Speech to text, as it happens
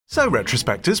So,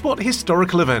 retrospectors, what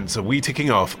historical events are we ticking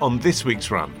off on this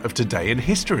week's run of Today in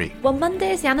History? Well,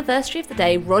 Monday is the anniversary of the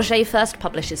day Roger first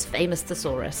published his famous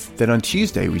Thesaurus. Then on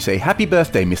Tuesday we say happy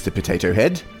birthday, Mr. Potato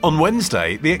Head. On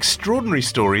Wednesday, the extraordinary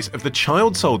stories of the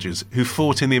child soldiers who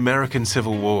fought in the American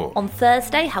Civil War. On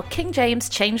Thursday, how King James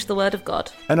changed the word of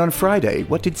God. And on Friday,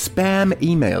 what did spam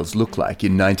emails look like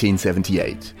in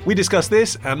 1978? We discuss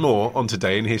this and more on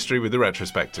Today in History with the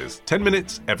Retrospectors. 10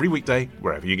 minutes every weekday,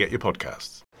 wherever you get your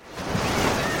podcasts.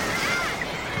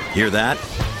 Hear that?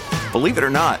 Believe it or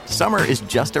not, summer is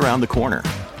just around the corner.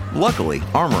 Luckily,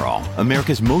 Armor All,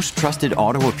 America's most trusted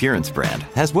auto appearance brand,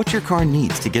 has what your car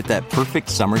needs to get that perfect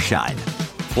summer shine.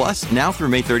 Plus, now through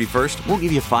May 31st, we'll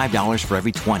give you $5 for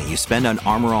every $20 you spend on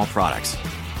Armor All products.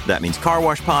 That means car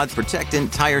wash pods,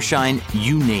 protectant, tire shine,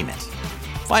 you name it.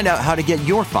 Find out how to get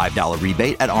your $5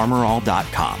 rebate at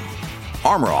armorall.com.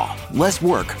 Armor All, less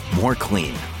work, more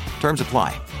clean. Terms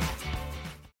apply.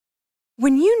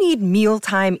 When you need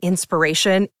mealtime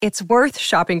inspiration, it's worth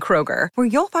shopping Kroger, where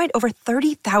you'll find over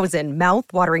 30,000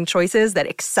 mouth-watering choices that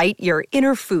excite your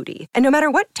inner foodie. And no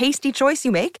matter what tasty choice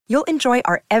you make, you'll enjoy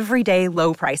our everyday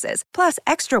low prices, plus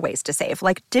extra ways to save,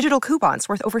 like digital coupons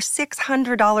worth over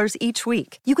 $600 each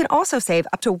week. You can also save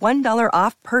up to $1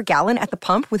 off per gallon at the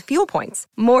pump with fuel points.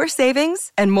 More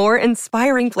savings and more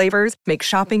inspiring flavors make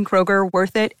shopping Kroger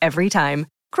worth it every time.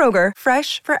 Kroger,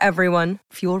 fresh for everyone.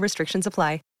 Fuel restrictions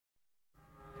apply.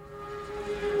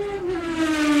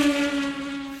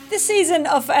 This season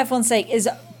of For F1's Sake is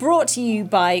brought to you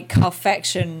by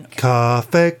Carfection.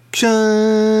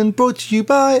 Carfection, brought to you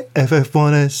by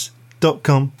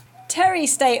ff1s.com.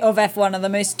 Terry's State of F1 are the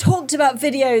most talked about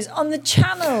videos on the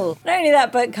channel. Not only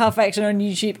that, but Carfection on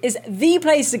YouTube is the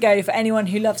place to go for anyone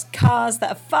who loves cars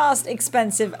that are fast,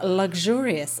 expensive,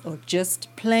 luxurious, or just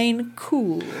plain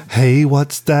cool. Hey,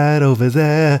 what's that over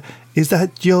there? Is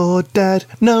that your dad?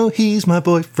 No, he's my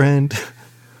boyfriend.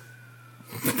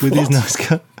 With his nice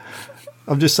car.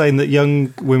 I'm just saying that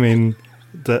young women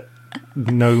that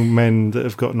know men that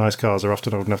have got nice cars are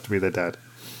often old enough to be their dad.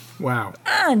 Wow.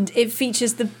 And it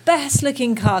features the best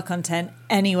looking car content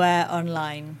anywhere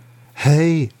online.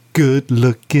 Hey, good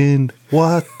looking.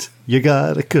 What you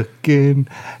got a cooking?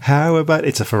 How about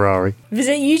it's a Ferrari?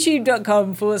 Visit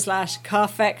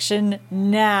youtube.com/Carfection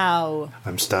now.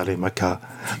 I'm starting my car.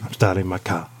 I'm starting my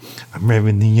car. I'm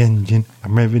revving the engine.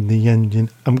 I'm revving the engine.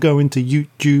 I'm going to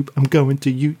YouTube. I'm going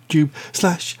to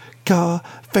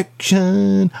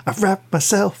YouTube/Carfection. I've wrapped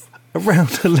myself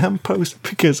around a lamppost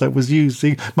because I was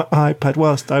using my iPad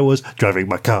whilst I was driving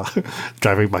my car.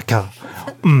 Driving my car.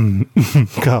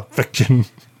 Carfection.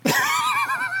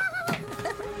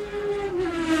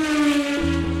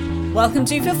 Welcome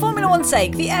to For Formula One's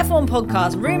Sake, the F1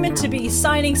 podcast rumoured to be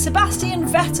signing Sebastian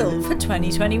Vettel for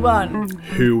 2021.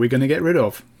 Who are we going to get rid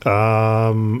of?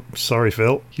 Sorry,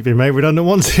 Phil. You've been made redundant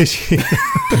once this year.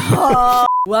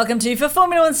 Welcome to For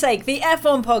Formula One's Sake, the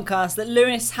F1 podcast that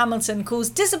Lewis Hamilton calls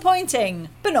disappointing,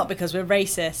 but not because we're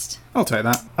racist. I'll take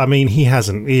that. I mean, he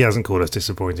hasn't called us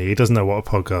disappointing. He doesn't know what a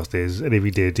podcast is, and if he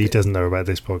did, he doesn't know about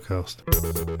this podcast.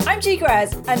 I'm Chica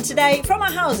Rez, and today, from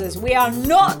our houses, we are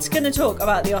not going to talk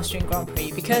about the Austrian Grand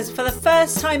Prix, because for the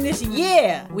first time this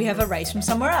year, we have a race from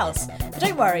somewhere else. But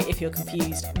don't worry if you're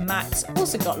confused, Max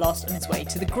also got lost on his way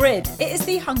to the grid. It is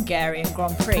the Hungarian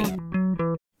Grand Prix.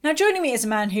 Now joining me is a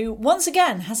man who, once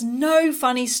again, has no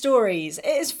funny stories. It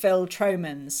is Phil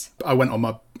Tromans. I went on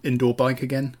my indoor bike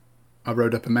again. I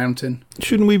rode up a mountain.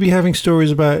 Shouldn't we be having stories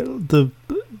about the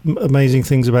amazing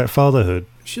things about fatherhood?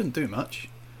 She doesn't do much.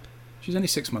 She's only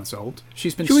 6 months old.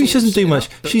 She's been. She doesn't do much.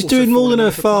 She's doing more than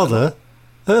her father.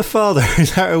 Her father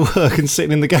is out at work and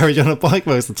sitting in the garage on a bike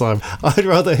most of the time. I'd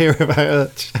rather hear about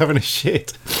her having a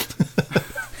shit.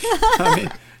 I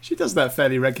mean, she does that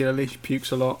fairly regularly. She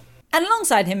pukes a lot. And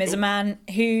alongside him is a man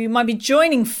who might be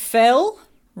joining Phil.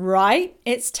 Right,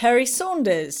 it's Terry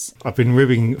Saunders. I've been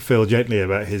ribbing Phil gently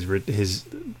about his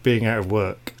being out of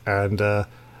work, and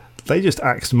they just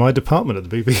axed my department at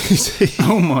the BBC.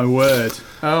 Oh my word!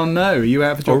 Oh no, are you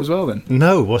out of a job as well then?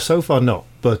 No, well so far not,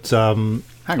 but Hang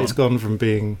on. It's gone from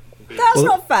being. That's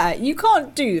not fair. You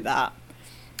can't do that.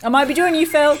 I might be joining you,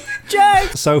 Phil. Joke.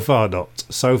 So far not.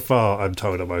 So far I'm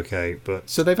told I'm okay, but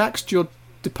So they've axed your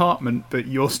department, but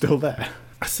you're still there.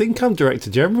 I think I'm Director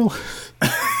General.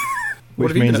 What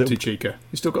have you been up to, Chica?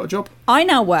 You still got a job? I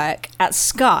now work at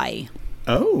Sky.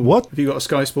 Oh. What? Have you got a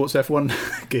Sky Sports F1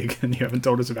 gig and you haven't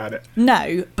told us about it?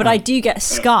 No, but I do get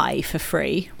Sky for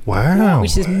free. Wow.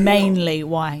 Which is mainly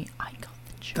why I got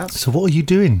the job. So what are you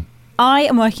doing? I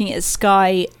am working at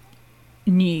Sky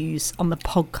News on the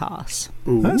podcast.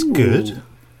 Ooh. That's good.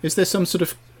 Is there some sort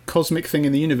of cosmic thing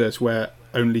in the universe where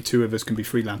only 2 of us can be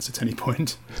freelance at any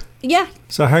point. Yeah.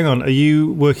 So hang on, are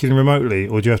you working remotely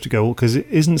or do you have to go? Because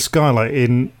isn't Skylight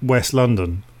in West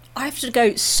London? I have to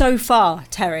go so far,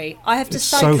 Terry. I have to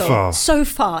cycle so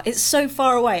far. It's so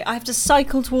far away. I have to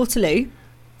cycle to Waterloo.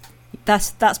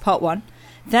 That's part one.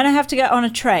 Then I have to get on a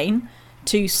train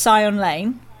to Scion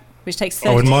Lane, which takes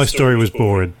 30 and my story was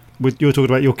boring. You were talking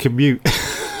about your commute.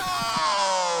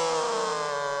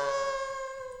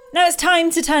 Now it's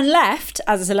time to turn left,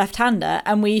 as a left-hander,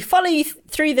 and we follow you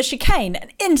through the chicane and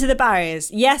into the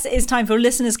barriers. Yes, it is time for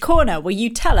Listener's Corner, where you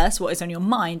tell us what is on your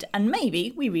mind, and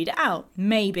maybe we read it out.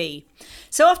 Maybe.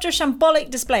 So after a shambolic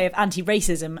display of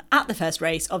anti-racism at the first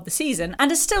race of the season,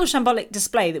 and a still shambolic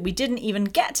display that we didn't even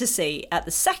get to see at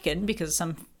the second because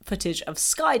some footage of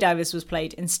skydivers was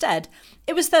played instead,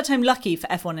 it was third time lucky for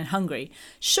F1 in Hungary.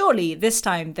 Surely this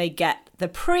time they get the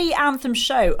pre-anthem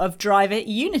show of driver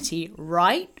unity,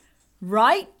 right?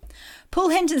 Right? Paul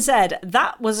Hinton said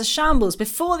that was a shambles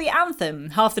before the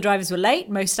anthem. Half the drivers were late,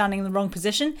 most standing in the wrong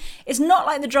position. It's not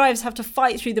like the drivers have to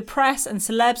fight through the press and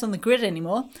celebs on the grid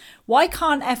anymore. Why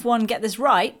can't F1 get this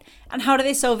right? And how do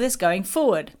they solve this going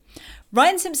forward?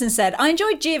 Ryan Simpson said, I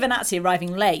enjoyed Giovinazzi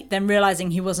arriving late, then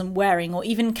realising he wasn't wearing or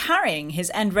even carrying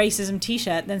his End Racism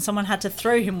t-shirt, then someone had to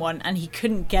throw him one and he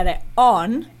couldn't get it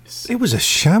on. It was a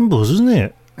shambles, wasn't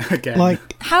it? Again.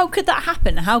 How could that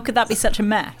happen? How could that be such a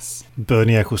mess?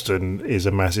 Bernie Ecclestone is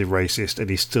a massive racist and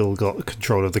he's still got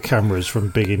control of the cameras from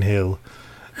Biggin Hill.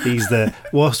 He's there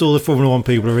whilst all the Formula 1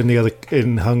 people are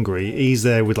in Hungary. He's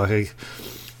there with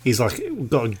he's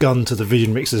got a gun to the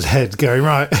Vision Mixer's head, going,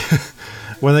 right,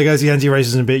 when they go to the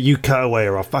anti-racism bit, you cut away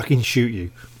or I'll fucking shoot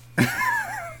you.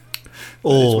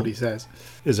 Or that's what he says.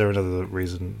 Is there another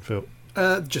reason, Phil?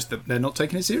 Just that they're not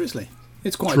taking it seriously.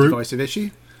 It's quite True. a divisive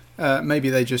issue. Maybe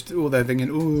they're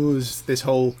thinking, this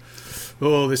whole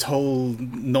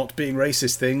not being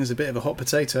racist thing is a bit of a hot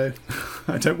potato.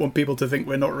 I don't want people to think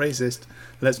we're not racist.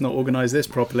 Let's not organise this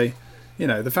properly. You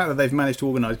know, the fact that they've managed to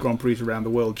organise Grand Prix around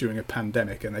the world during a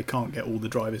pandemic and they can't get all the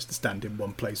drivers to stand in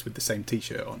one place with the same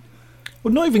T-shirt on.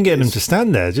 Well, not even getting them to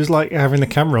stand there, just having the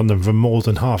camera on them for more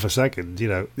than half a second,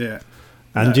 Yeah.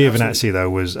 And Giovinazzi, though,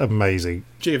 was amazing.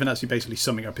 Giovinazzi basically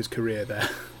summing up his career there.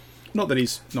 Not that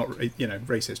he's not,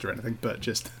 racist or anything, but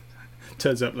just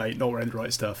turns up late, not wearing the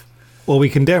right stuff. Well, we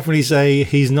can definitely say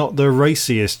he's not the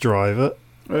raciest driver.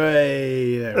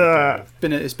 Hey, there we go.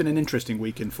 It's been an interesting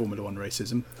week in Formula 1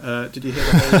 racism. Did you hear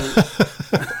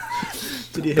the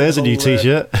whole... There's a new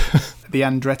T-shirt. The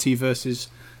Andretti versus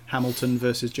Hamilton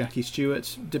versus Jackie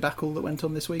Stewart debacle that went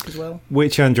on this week as well?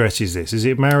 Which Andretti is this? Is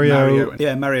it Mario?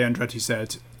 Yeah, Mario Andretti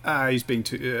said...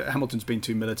 Hamilton's been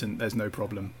too militant, there's no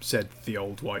problem, said the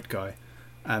old white guy.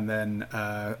 And then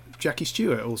Jackie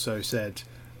Stewart also said,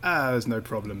 there's no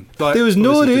problem. There was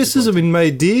no racism in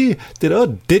my day that I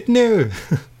didn't know.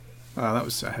 That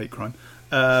was a hate crime.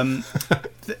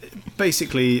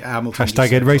 Basically, Hamilton...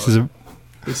 Hashtag end racism.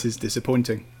 This is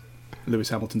disappointing, Lewis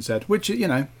Hamilton said, which,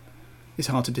 is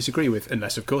hard to disagree with,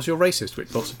 unless, of course, you're racist,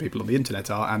 which lots of people on the internet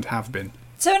are and have been.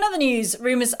 So in other news,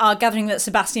 rumours are gathering that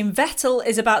Sebastian Vettel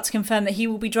is about to confirm that he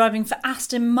will be driving for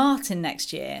Aston Martin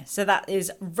next year. So that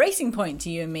is Racing Point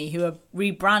to you and me, who are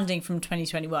rebranding from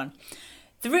 2021.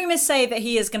 The rumours say that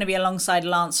he is going to be alongside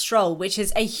Lance Stroll, which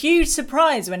is a huge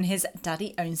surprise when his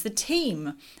daddy owns the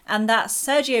team. And that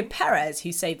Sergio Perez,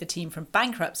 who saved the team from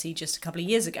bankruptcy just a couple of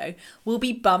years ago, will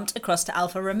be bumped across to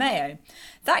Alfa Romeo.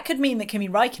 That could mean that Kimi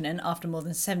Räikkönen, after more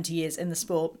than 70 years in the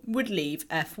sport, would leave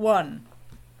F1.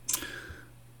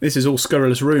 This is all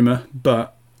scurrilous rumour,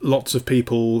 but lots of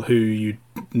people who you'd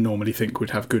normally think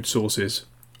would have good sources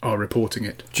are reporting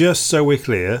it. Just so we're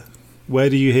clear, where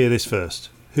do you hear this first?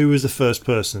 Who was the first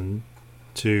person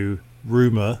to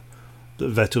rumour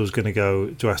that Vettel's going to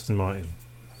go to Aston Martin?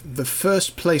 The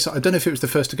first place, I don't know if it was the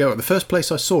first to go. The first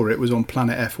place I saw it was on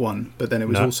Planet F1, but then it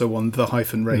was also on The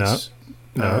Race.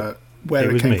 No. Where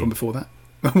it came from before that.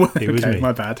 It was me.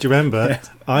 My bad. Do you remember? Yes.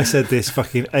 I said this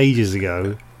fucking ages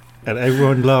ago, and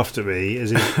everyone laughed at me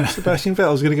as if Sebastian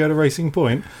Vettel's going to go to Racing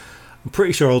Point. I'm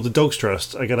pretty sure all the Dogs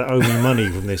Trust are going to owe me money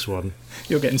from this one.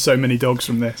 You're getting so many dogs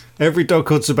from this. Every dog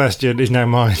called Sebastian is now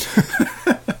mine.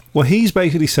 Well, he's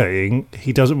basically saying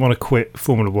he doesn't want to quit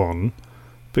Formula 1,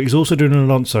 but he's also doing an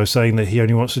Alonso saying that he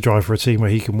only wants to drive for a team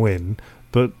where he can win.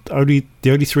 But the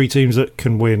only 3 teams that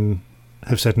can win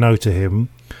have said no to him.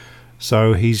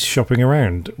 So he's shopping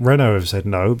around. Renault have said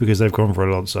no because they've gone for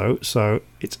Alonso. So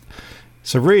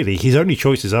really, his only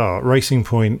choices are Racing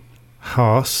Point,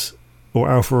 Haas, or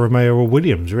Alfa Romeo or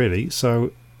Williams, really.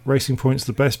 So Racing Point's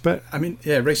the best bet. I mean,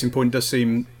 yeah, Racing Point does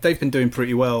seem... They've been doing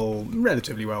pretty well,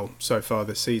 relatively well, so far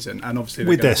this season. And obviously...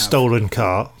 With their stolen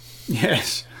car.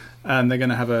 Yes. And they're going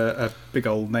to have a big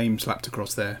old name slapped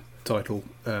across their title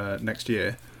next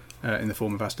year in the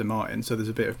form of Aston Martin. So there's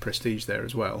a bit of prestige there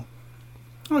as well.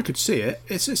 I could see it.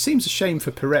 It seems a shame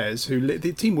for Perez,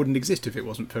 the team wouldn't exist if it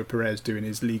wasn't for Perez doing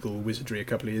his legal wizardry a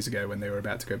couple of years ago when they were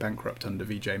about to go bankrupt under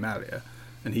Vijay Mallya,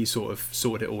 and he sort of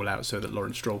sorted it all out so that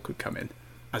Lawrence Stroll could come in,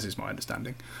 as is my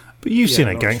understanding. But you've seen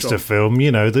a gangster film,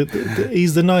 you know,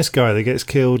 he's the nice guy that gets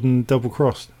killed and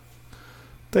double-crossed.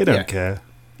 They don't care.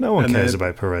 No one cares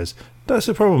about Perez. That's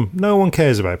the problem. No one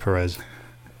cares about Perez.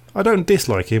 I don't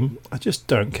dislike him. I just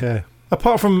don't care.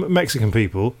 Apart from Mexican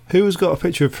people, who has got a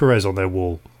picture of Perez on their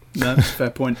wall? No, that's a fair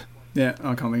point. Yeah,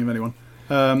 I can't think of anyone.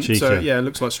 So, yeah, it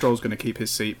looks like Stroll's going to keep his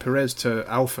seat. Perez to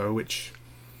Alpha, which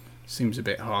seems a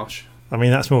bit harsh. I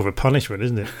mean, that's more of a punishment,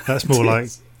 isn't it? That's more like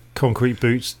concrete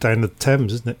boots down the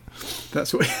Thames, isn't it?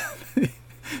 That's what...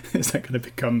 Is that going to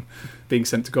become being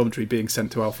sent to Coventry, being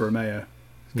sent to Alfa Romeo?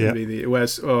 Yeah.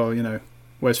 Where's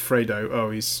Fredo?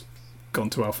 Oh, he's gone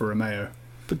to Alfa Romeo.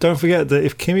 But don't forget that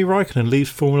if Kimi Raikkonen leaves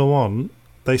Formula One,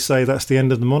 they say that's the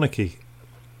end of the monarchy.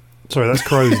 Sorry, that's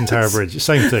Crows in Tower Bridge.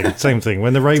 Same thing.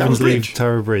 When the Ravens leave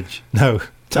Tower Bridge. No,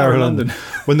 Tower London.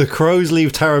 When the Crows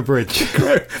leave Tower Bridge.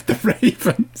 The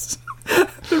Ravens.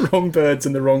 The wrong birds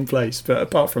in the wrong place. But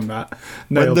apart from that,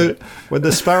 when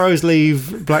the Sparrows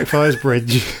leave Blackfriars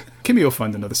Bridge... Kimi will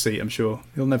find another seat, I'm sure.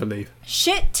 He'll never leave.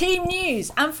 Shit team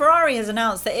news! And Ferrari has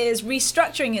announced that it is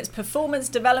restructuring its performance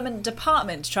development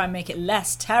department to try and make it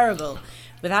less terrible.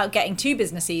 Without getting too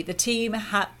businessy, the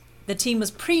team was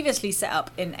previously set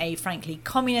up in a frankly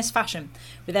communist fashion,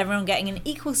 with everyone getting an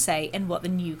equal say in what the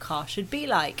new car should be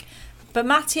like. But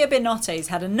Mattia Binotto's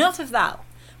had enough of that,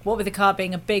 what with the car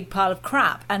being a big pile of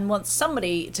crap, and wants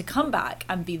somebody to come back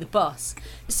and be the boss.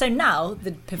 So now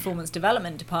the performance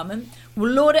development department will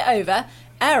lord it over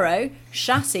aero,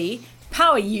 chassis,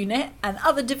 power unit and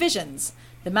other divisions.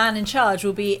 The man in charge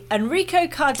will be Enrico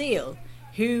Cardile,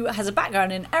 who has a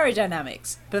background in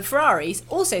aerodynamics, but Ferrari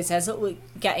also says that we're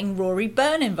getting Rory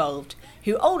Byrne involved,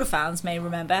 who older fans may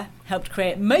remember helped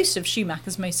create most of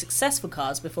Schumacher's most successful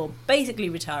cars before basically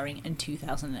retiring in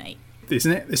 2008.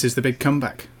 Isn't it? This is the big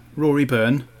comeback. Rory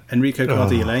Byrne, Enrico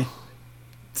Cardile,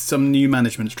 some new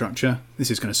management structure. This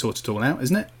is going to sort it all out,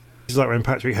 isn't it? It's like when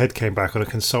Patrick Head came back on a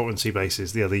consultancy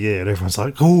basis the other year and everyone's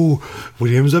like, oh,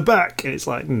 Williams are back. And it's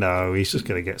like, no, he's just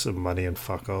going to get some money and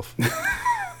fuck off.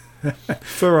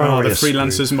 Ferrari, the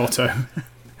freelancer's motto.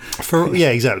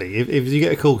 Yeah, exactly. If you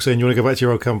get a call saying you want to go back to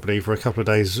your old company for a couple of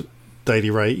days daily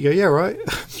rate, you go, yeah, right.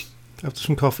 Have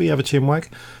some coffee, have a chinwag.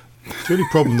 The only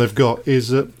problem they've got is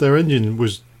that their engine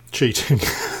was cheating.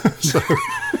 So,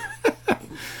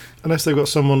 unless they've got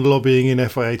someone lobbying in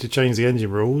FIA to change the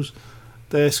engine rules,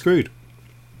 they're screwed.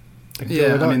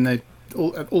 Yeah, I mean,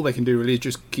 all they can do really is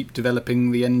just keep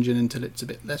developing the engine until it's a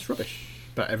bit less rubbish.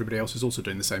 But everybody else is also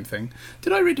doing the same thing.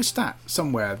 Did I read a stat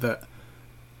somewhere that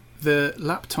the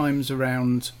lap times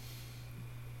around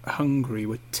Hungary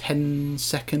were 10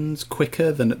 seconds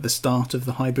quicker than at the start of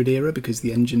the hybrid era because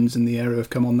the engines in the era have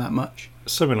come on that much?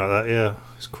 Something like that, yeah.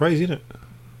 It's crazy, isn't it?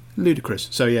 Ludicrous.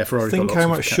 So yeah, Ferrari. Think how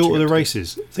much shorter the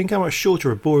races. Think how much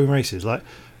shorter are boring races. Like,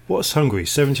 what's Hungary?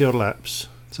 70 odd laps.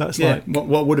 So that's like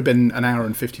what would have been an hour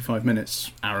and 55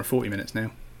 minutes, hour and 40 minutes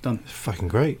now. Done. Fucking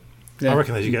great. Yeah, I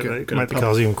reckon they should make the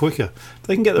cars even quicker.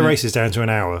 They can get the races down to an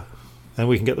hour, and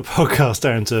we can get the podcast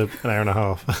down to an hour and a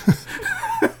half.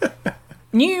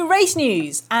 New race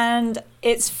news, and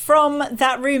it's from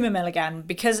That Rumour Mill again,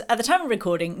 because at the time of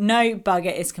recording, no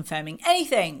bugger is confirming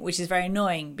anything, which is very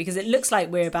annoying because it looks like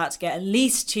we're about to get at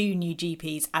least 2 new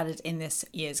GPs added in this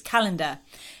year's calendar.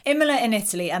 Imola in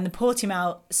Italy and the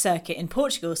Portimao circuit in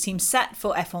Portugal seem set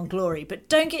for F1 glory, but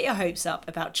don't get your hopes up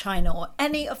about China or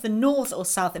any of the North or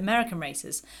South American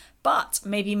races, but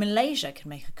maybe Malaysia can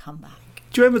make a comeback.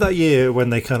 Do you remember that year when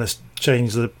they kind of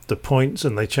changed the points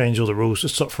and they changed all the rules to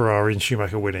stop Ferrari and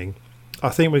Schumacher winning? I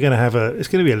think we're going to have it's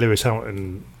going to be a Lewis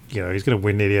Hamilton, you know, he's going to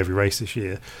win nearly every race this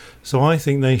year. So I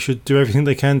think they should do everything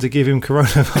they can to give him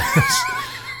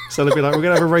coronavirus. So they'll be like, we're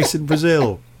going to have a race in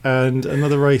Brazil and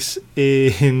another race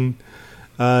in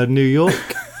New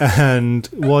York and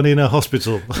one in a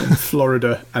hospital.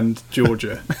 Florida and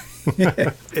Georgia.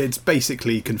 It's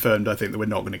basically confirmed, I think, that we're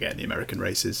not going to get any American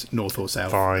races, North or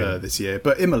South, this year.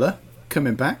 But Imola,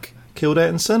 coming back. Killed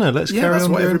Ayrton Senna. Let's carry on. That's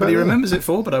what everybody remembers it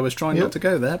for, but I was trying not to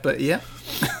go there. But yeah.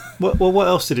 Well, what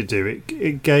else did it do?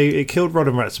 It killed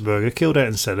Rodden Ratzenberger, killed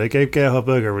Ayrton Senna, gave Gerhard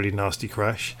Berger a really nasty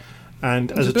crash.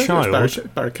 And as a child...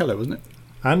 Barrichello, wasn't it?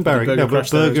 And Berger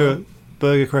crashed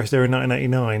there in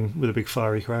 1989 with a big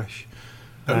fiery crash.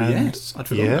 Yes. I'd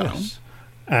forgotten that one.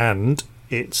 And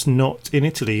it's not in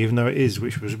Italy, even though it is,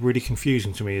 which was really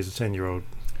confusing to me as a 10-year-old.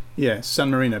 Yeah, San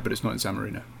Marino, but it's not in San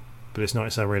Marino. but it's not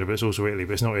in San Marino, but it's also Italy,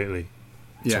 but it's not Italy.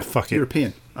 Yeah, so fuck it.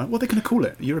 European. What are they going to call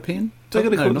it? European? They're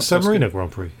going to call it not the San Marino Tuscan.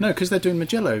 Grand Prix. No, because they're doing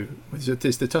Mugello.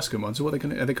 It's the Tuscan one. So what are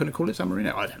they going to call it? San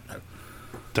Marino? I don't know.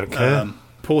 Don't care.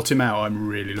 Portimao, I'm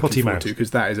really looking forward to,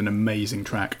 because that is an amazing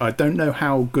track. I don't know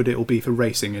how good it will be for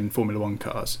racing in Formula One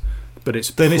cars, but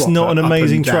it's not an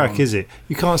amazing up and track, down. is it?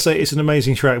 You can't say it's an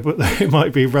amazing track, but it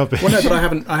might be rubbish. Well, no, but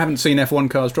I haven't seen F1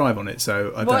 cars drive on it,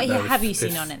 so I What don't know. have you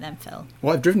seen on it then, Phil?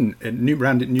 Well, I've driven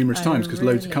around it numerous Oh, times because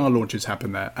loads of really? car launches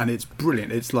happen there, and it's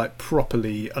brilliant. It's like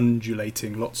properly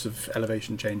undulating, lots of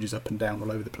elevation changes up and down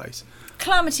all over the place.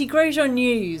 Calamity Grosjean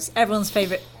news. Everyone's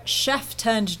favourite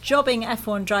chef-turned-jobbing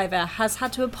F1 driver has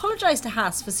had to apologise to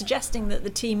Haas for suggesting that the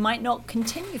team might not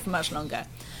continue for much longer.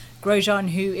 Grosjean,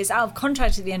 who is out of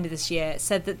contract at the end of this year,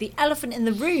 said that the elephant in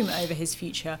the room over his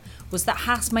future was that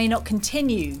Haas may not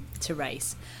continue to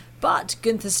race. But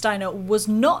Gunther Steiner was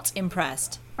not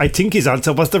impressed. I think his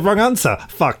answer was the wrong answer.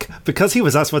 Fuck. Because he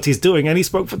was asked what he's doing and he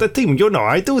spoke for the team. You know,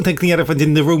 I don't think the elephant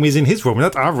in the room is in his room,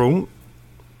 not our room.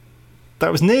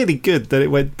 That was nearly good that it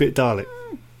went a bit Dalek.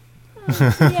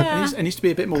 Yeah. It needs to be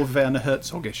a bit more Werner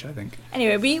Herzogish, I think.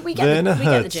 Anyway, we get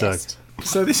the gist.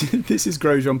 So this is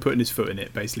Grosjean putting his foot in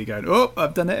it, basically going, "Oh,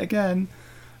 I've done it again."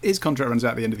 His contract runs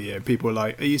out at the end of the year. People were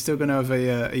like, "Are you still going to have are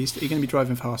you going to be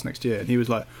driving for Haas next year?" And he was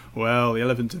like, "Well, the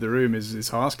elephant in the room is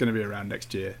Haas going to be around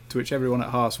next year?" To which everyone at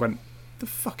Haas went, "The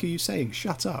fuck are you saying?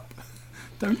 Shut up!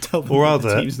 Don't tell them that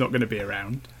the team's not going to be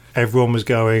around." Everyone was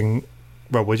going,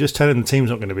 "Well, we're just telling the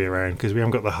team's not going to be around because we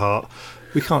haven't got the heart.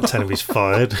 We can't tell him he's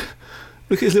fired.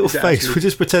 Look at his little face. We'll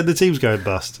just pretend the team's going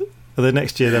bust." And then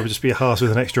next year there would just be a Haas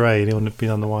with an extra A and he wouldn't be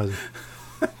none the wiser.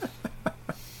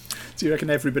 Do you reckon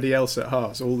everybody else at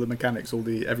Haas, all the mechanics,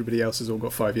 everybody else has all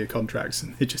got 5-year contracts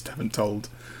and they just haven't told?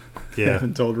 Yeah. They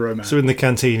haven't told Roman. So in the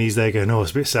canteen he's there going, "Oh,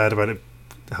 it's a bit sad about it.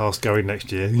 Haas going next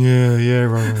year." Yeah,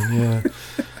 Roman, yeah.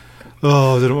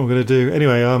 Oh, I don't know what I'm going to do.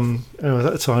 Anyway,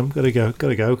 at the time, got to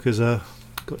go because got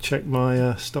to check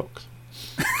my stocks.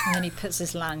 And then he puts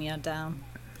his lanyard down.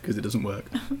 Because it doesn't work.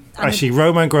 Actually,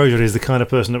 Roman Grosjean is the kind of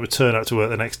person that would turn up to work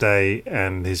the next day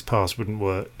and his pass wouldn't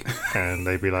work, and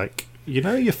they'd be like, "You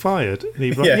know, you're fired." And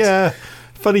he'd be like, Yes. "Yeah,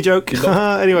 funny joke."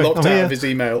 Anyway, locked I'm out here. of his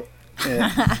email.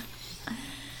 Yeah.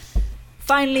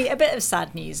 Finally, a bit of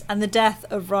sad news and the death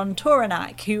of Ron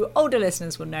Toranak, who older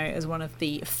listeners will know as one of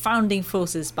the founding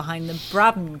forces behind the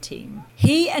Brabham team.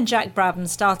 He and Jack Brabham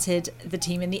started the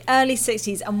team in the early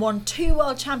 60s and won 2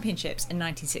 world championships in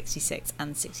 1966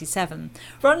 and 67.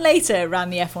 Ron later ran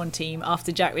the F1 team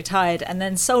after Jack retired and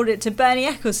then sold it to Bernie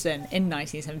Ecclestone in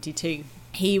 1972.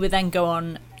 He would then go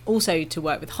on also to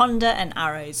work with Honda and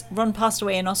Arrows. Ron passed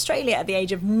away in Australia at the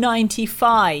age of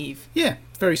 95. Yeah,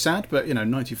 very sad, but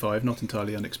 95, not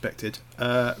entirely unexpected.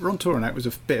 Ron Toranak was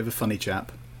a bit of a funny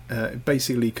chap.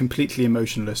 Basically completely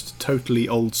emotionless, totally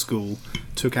old school,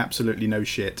 took absolutely no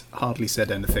shit, hardly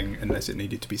said anything unless it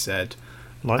needed to be said.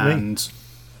 Like and me.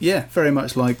 Yeah, very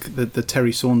much like the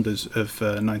Terry Saunders of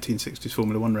 1960s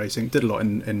Formula One racing. Did a lot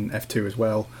in F2 as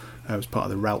well. Was part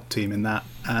of the Rout team in that.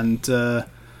 And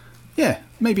yeah,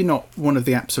 maybe not one of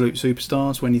the absolute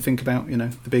superstars when you think about,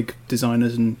 the big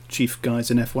designers and chief guys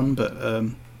in F1, but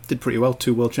did pretty well.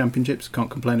 2 world championships, can't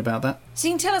complain about that. So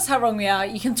you can tell us how wrong we are.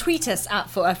 You can tweet us at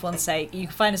For F1's Sake. You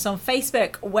can find us on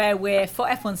Facebook where we're For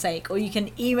F1's Sake, or you can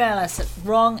email us at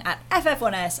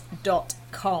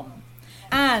wrong@ff1s.com.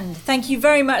 And thank you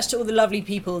very much to all the lovely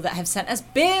people that have sent us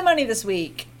beer money this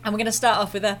week. And we're going to start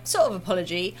off with a sort of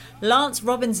apology. Lance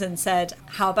Robinson said,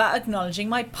 "How about acknowledging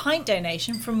my pint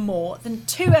donation from more than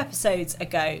 2 episodes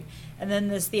ago?" And then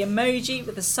there's the emoji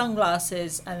with the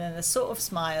sunglasses and then the sort of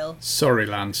smile. Sorry,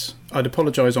 Lance. I'd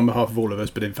apologise on behalf of all of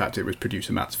us, but in fact it was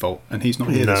producer Matt's fault, and he's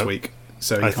not here this week,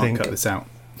 so he can't cut this out.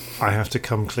 I have to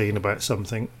come clean about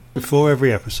something. Before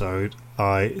every episode,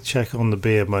 I check on the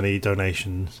beer money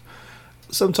donations.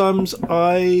 Sometimes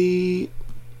I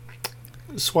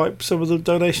swipe some of the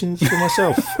donations for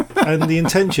myself, and the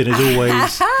intention is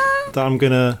always that I'm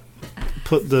going to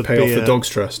put the Pay beer... off the Dogs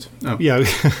Trust. Oh. Yeah,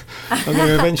 I'm going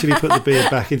to eventually put the beer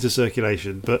back into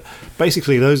circulation. But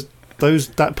basically,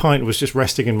 that pint was just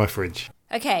resting in my fridge.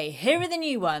 Okay, here are the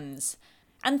new ones.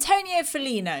 Antonio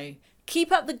Felino.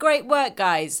 Keep up the great work,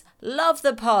 guys. Love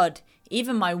the pod.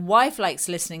 Even my wife likes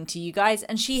listening to you guys,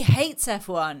 and she hates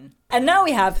F1. And now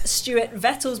we have Stuart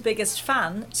Vettel's biggest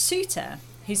fan, Suter,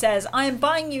 who says, "I am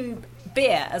buying you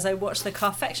beer as I watch the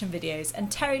Carfection videos,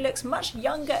 and Terry looks much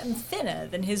younger and thinner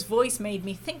than his voice made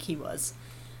me think he was.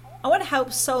 I want to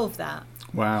help solve that."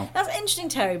 Wow. That's interesting,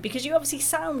 Terry, because you obviously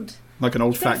sound like an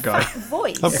old fat guy. Fat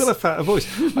voice. I've got a fat voice.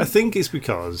 I think it's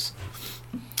because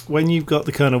when you've got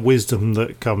the kind of wisdom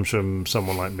that comes from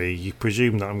someone like me, you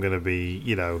presume that I'm going to be,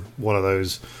 one of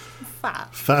those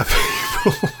fat people.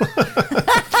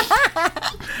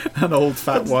 An old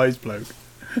fat wise bloke.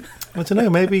 I don't know.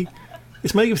 Maybe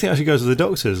it's making me think I should go to the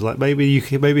doctors. Like maybe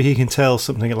he can tell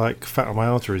something like fat on my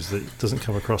arteries that doesn't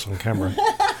come across on camera.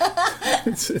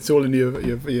 It's all in your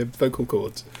vocal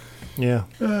cords. Yeah.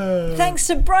 Thanks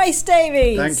to Bryce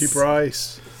Davies. Thank you,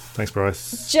 Bryce. Thanks,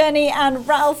 Bryce. Jenny and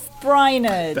Ralph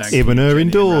Brynard. Ibener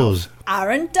indoors.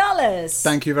 Aaron Dulles.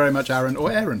 Thank you very much, Aaron. Or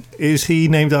Aaron. Is he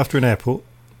named after an airport?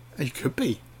 He could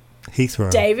be. Heathrow.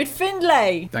 David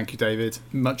Findlay. Thank you, David.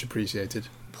 Much appreciated.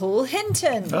 Paul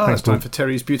Hinton. Oh, Thanks, it's time Paul. for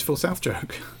Terry's beautiful South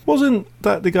joke. Wasn't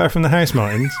that the guy from the House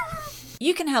Martins?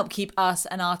 You can help keep us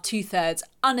and our 2/3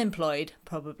 unemployed,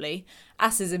 probably,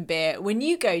 asses and beer when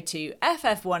you go to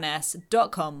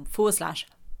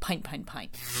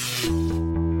ff1s.com/pint.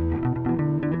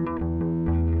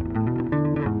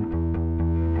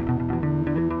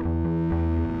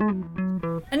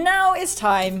 And now it's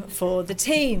time for the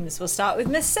teams. We'll start with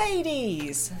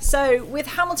Mercedes. So, with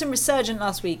Hamilton resurgent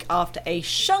last week after a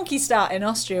shonky start in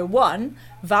Austria 1,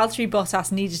 Valtteri Bottas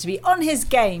needed to be on his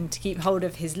game to keep hold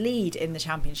of his lead in the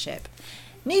championship.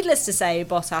 Needless to say,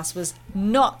 Bottas was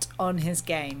not on his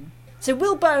game. So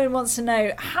Will Bowen wants to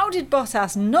know, how did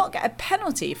Bottas not get a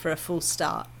penalty for a full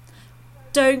start?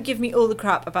 Don't give me all the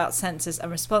crap about sensors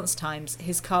and response times.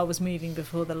 His car was moving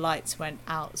before the lights went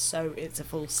out, so it's a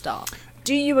full start.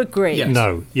 Do you agree? Yes.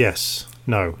 No. Yes.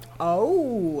 No.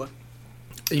 Oh.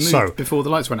 He moved before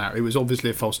the lights went out. It was obviously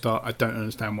a false start. I don't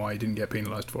understand why he didn't get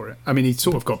penalised for it. I mean, he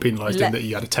sort of got penalised in that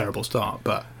he had a terrible start,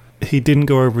 but... He didn't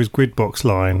go over his grid box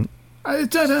line. I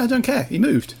don't care. He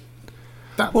moved.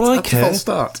 That's I care. a false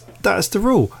start. That's the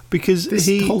rule. Because This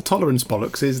whole tolerance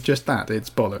bollocks is just that.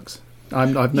 It's bollocks.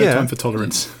 I've no time for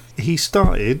tolerance. He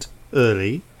started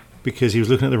early because he was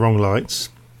looking at the wrong lights.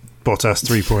 Bottas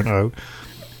 3.0.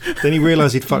 Then he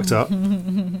realised he'd fucked up.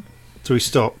 So he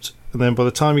stopped. And then by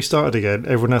the time he started again,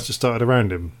 everyone else just started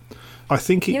around him. I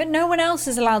think Yeah, but no one else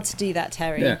is allowed to do that,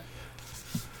 Terry. Yeah.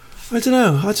 I don't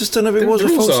know. I just don't know if it was a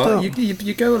rules false are, start.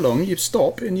 you go along, you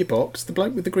stop in your box, the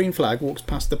bloke with the green flag walks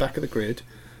past the back of the grid,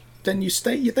 then you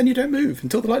stay, then you don't move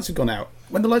until the lights have gone out.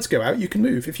 When the lights go out, you can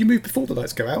move. If you move before the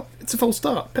lights go out, it's a false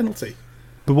start, penalty.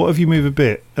 But what if you move a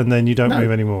bit and then you don't No.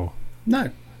 move anymore?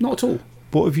 No, not at all.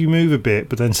 What if you move a bit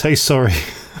but then say sorry?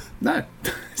 No.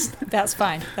 That's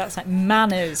fine. That's like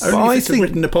manners. Only if it's a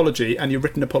written apology, and your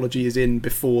written apology is in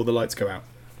before the lights go out.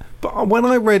 But when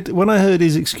I heard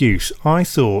his excuse, I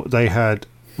thought they had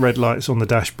red lights on the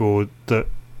dashboard that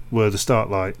were the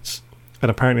start lights, and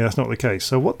apparently that's not the case.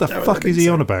 So what the fuck is he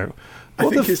on about? I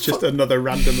think it's just another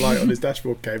random light on his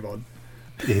dashboard came on.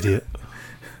 Idiot.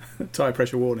 Tyre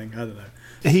pressure warning, I don't know.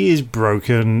 He is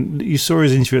broken. You saw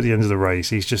his interview at the end of the race.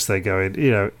 He's just there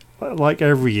going, like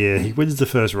every year, he wins the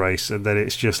first race, and then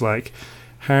it's just like,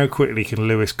 how quickly can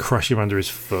Lewis crush him under his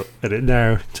foot? And it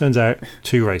now turns out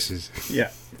 2 races.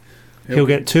 Yeah. He'll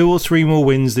get 2 or 3 more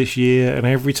wins this year, and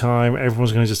every time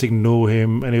everyone's going to just ignore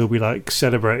him, and he'll be like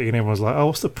celebrating, and everyone's like, "Oh,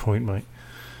 what's the point, mate?"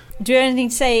 Do you have anything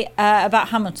to say about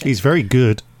Hamilton? He's very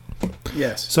good.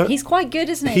 Yes. So he's quite good,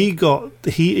 isn't he?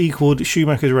 He equaled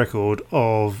Schumacher's record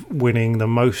of winning the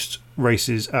most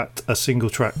races at a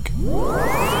single track. Good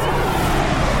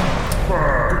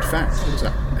fact. What was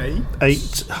that?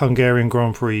 8 Hungarian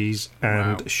Grand Prix,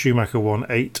 and Schumacher won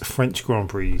 8 French Grand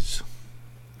Prix.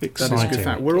 Exciting. That is a good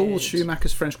fact. Were all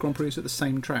Schumacher's French Grand Prix at the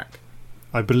same track?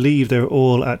 I believe they're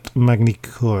all at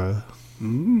Magny-Cours.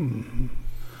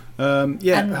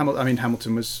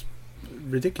 Hamilton was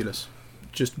ridiculous.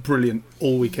 Just brilliant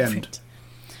all weekend.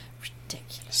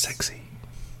 Ridiculous. Sexy.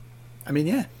 I mean,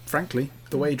 yeah, frankly,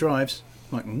 the way he drives,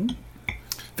 like, very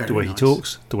the way nice. he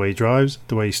talks, the way he drives,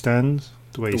 the way he stands,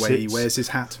 the way he sits, he wears his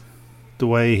hat, the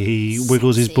way he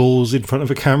wiggles his balls in front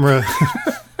of a camera.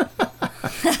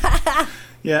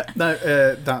 Yeah, no,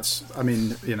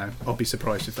 I'll be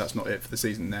surprised if that's not it for the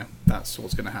season now. That's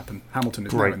what's going to happen. Hamilton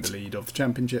is now in the lead of the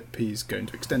championship. He's going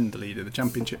to extend the lead of the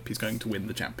championship. He's going to win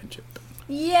the championship.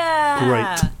 Yeah.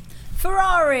 Great.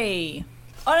 Ferrari.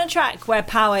 On a track where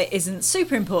power isn't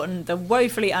super important, the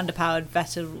woefully underpowered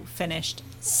Vettel finished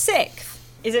 6th.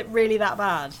 Is it really that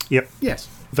bad? Yep. Yes.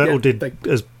 Vettel did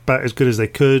as good as they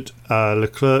could.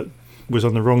 Leclerc was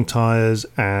on the wrong tyres,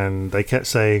 and they kept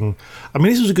saying, I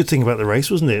mean, this was a good thing about the race,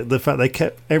 wasn't it? The fact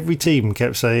every team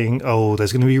kept saying, oh,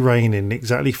 there's going to be rain in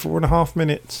exactly 4.5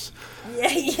 minutes.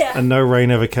 Yeah. And no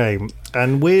rain ever came.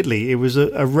 And weirdly, it was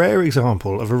a rare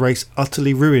example of a race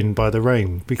utterly ruined by the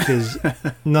rain, because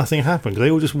nothing happened. They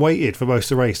all just waited for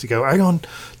most of the race to go, hang on,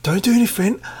 don't do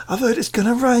anything, I've heard it's going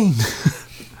to rain.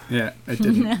 Yeah, it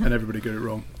didn't, and everybody got it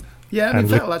wrong. Yeah, I mean,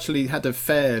 Vettel actually had a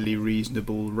fairly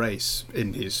reasonable race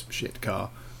in his shit car,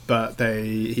 but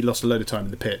he lost a load of time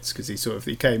in the pits because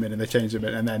he came in and they changed him,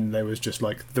 and then there was just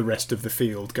like the rest of the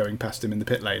field going past him in the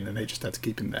pit lane, and they just had to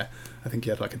keep him there. I think he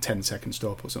had like a 10-second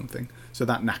stop or something, so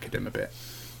that knackered him a bit.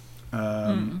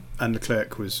 And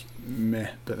Leclerc was meh,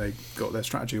 but they got their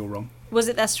strategy all wrong. Was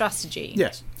it their strategy?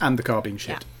 Yes, and the car being shit.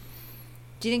 Yeah.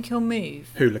 Do you think he'll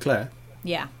move? Who, Leclerc?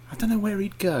 Yeah. I don't know where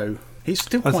he'd go. He's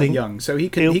still quite young, so he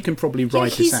can probably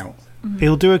ride this out.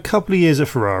 He'll do a couple of years at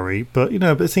Ferrari, but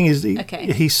the thing is,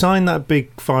 he signed that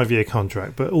big 5-year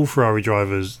contract. But all Ferrari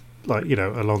drivers, like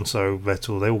Alonso,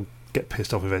 Vettel, they all get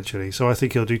pissed off eventually. So I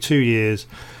think he'll do 2 years,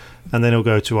 and then he'll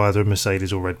go to either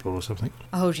Mercedes or Red Bull or something.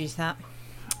 I'll hold you to that.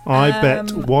 I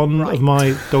bet one of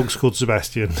my dogs called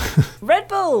Sebastian. Red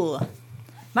Bull!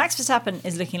 Max Verstappen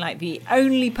is looking like the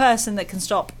only person that can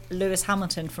stop Lewis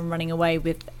Hamilton from running away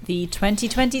with the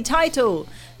 2020 title,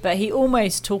 but he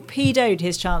almost torpedoed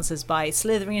his chances by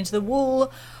slithering into the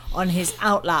wall on his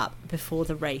outlap before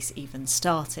the race even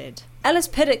started. Ellis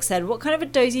Piddock said, "What kind of a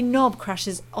dozy knob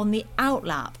crashes on the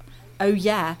outlap? Oh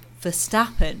yeah,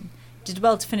 Verstappen. Did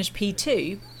well to finish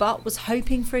P2, but was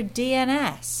hoping for a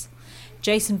DNS."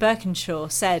 Jason Birkinshaw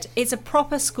said, "It's a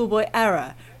proper schoolboy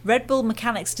error. Red Bull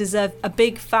mechanics deserve a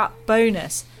big fat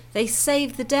bonus. They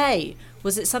saved the day.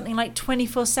 Was it something like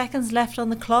 24 seconds left on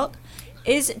the clock?"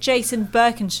 Is Jason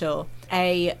Birkinshaw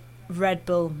a Red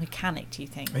Bull mechanic, do you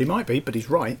think? He might be, but he's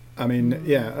right. I mean,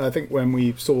 yeah, I think when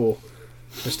we saw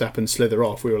Verstappen slither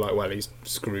off, we were like, well, he's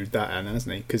screwed that in,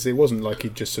 hasn't he? Because it wasn't like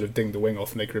he'd just sort of dinged the wing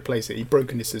off and they could replace it. He'd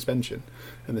broken his suspension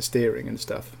and the steering and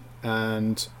stuff.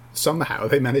 And somehow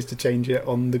they managed to change it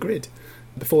on the grid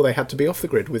before they had to be off the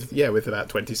grid with about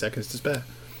 20 seconds to spare.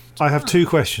 I have 2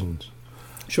 questions.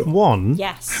 Sure. One,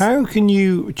 yes. How can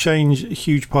you change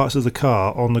huge parts of the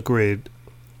car on the grid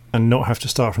and not have to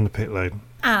start from the pit lane?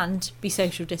 And be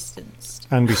social distanced.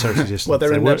 Well,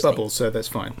 they're in their bubble, so that's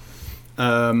fine.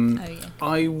 Yeah.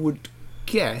 I would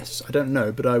guess, I don't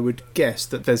know, but I would guess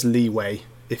that there's leeway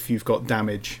if you've got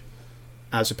damage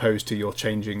as opposed to you're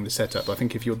changing the setup. I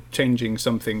think if you're changing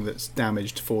something that's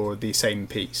damaged for the same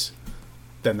piece,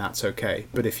 then that's okay.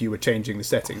 But if you were changing the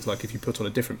settings, like if you put on a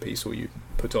different piece or you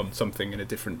put on something in a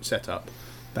different setup,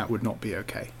 that would not be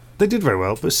okay. They did very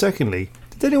well, but secondly,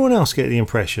 did anyone else get the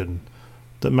impression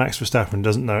that Max Verstappen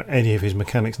doesn't know any of his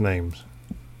mechanics' names?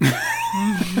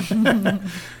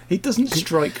 He doesn't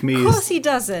strike me as... Of course he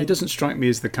doesn't. He doesn't strike me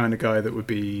as the kind of guy that would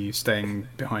be staying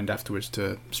behind afterwards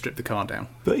to strip the car down.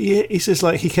 But yeah, it's just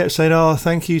like he kept saying, "Oh,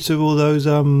 thank you to all those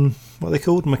what are they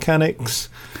called, mechanics,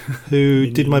 who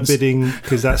did my bidding,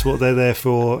 because that's what they're there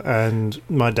for. And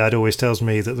my dad always tells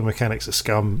me that the mechanics are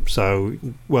scum. So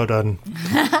well done,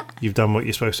 you've done what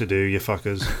you're supposed to do, you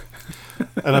fuckers."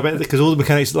 And I bet because all the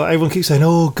mechanics, like everyone keeps saying,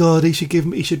 "Oh God, he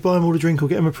should buy him all a drink or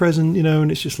get him a present,"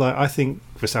 and it's just like, I think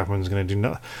Verstappen's going to do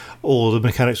nothing. Or the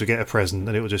mechanics will get a present,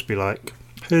 and it will just be like,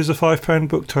 "Here's a £5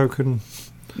 book token."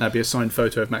 That'd be a signed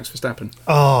photo of Max Verstappen.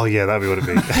 Oh yeah, that'd be what it'd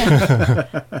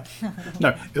be.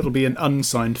 No, it'll be an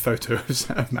unsigned photo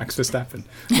of Max Verstappen.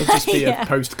 It'll just be a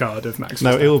postcard of Max Verstappen.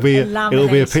 No, it'll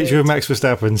be a picture of Max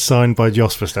Verstappen signed by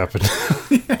Jos Verstappen.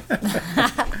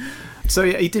 So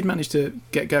yeah, he did manage to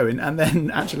get going and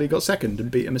then actually got second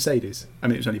and beat a Mercedes. I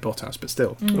mean, it was only Bottas, but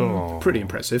still. Pretty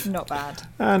impressive. Not bad.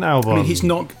 And Albon. I mean, he's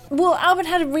not... Well, Albon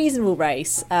had a reasonable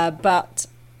race, but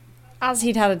as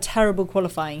he'd had a terrible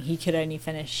qualifying, he could only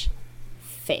finish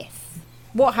 5th.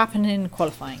 What happened in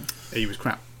qualifying? He was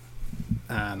crap.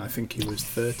 And I think he was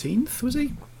 13th, was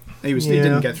he? He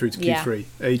didn't get through to Q3.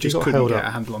 Yeah. He just couldn't get a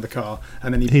handle on the car.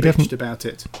 And then he bitched about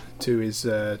it to his...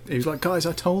 he was like, "Guys,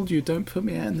 I told you, don't put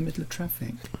me out in the middle of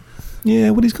traffic."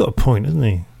 Yeah, well, he's got a point, hasn't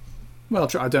he? Well,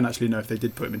 I don't actually know if they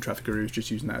did put him in traffic or he was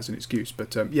just using that as an excuse.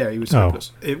 But yeah, he was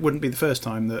hopeless. It wouldn't be the first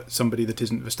time that somebody that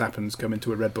isn't Verstappen's come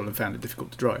into a Red Bull and found it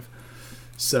difficult to drive.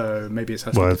 So maybe it's...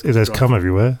 Well, it has come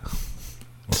everywhere.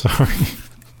 Sorry.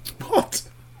 What?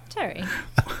 Terry.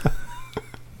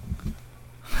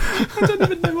 I don't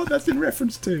even know what that's in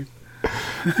reference to.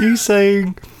 You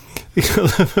saying you're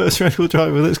the first Red Bull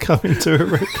driver that's come into a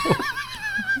Red Bull?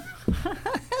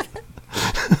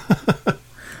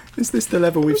 Is this the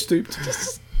level we've stooped?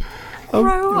 Grow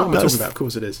up. What am I talking about? Of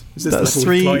course it is. Is this that's the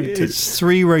level we've to? It's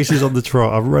 3 races on the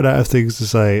trot. I've run out of things to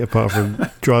say apart from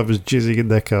drivers jizzing in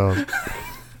their car.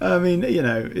 I mean,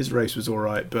 his race was all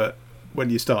right, but when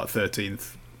you start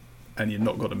 13th and you've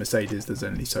not got a Mercedes, there's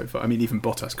only so far. I mean, even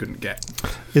Bottas couldn't get...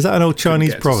 Is that an old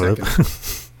Chinese proverb?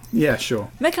 Yeah,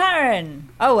 sure. McLaren.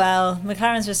 Oh well,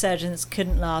 McLaren's resurgence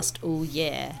couldn't last all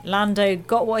year. Lando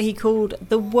got what he called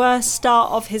the worst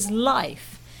start of his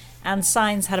life, and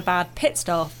Sainz had a bad pit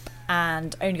stop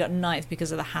and only got 9th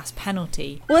because of the Haas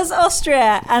penalty. Was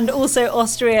Austria and also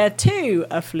Austria 2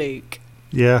 a fluke?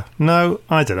 Yeah, no,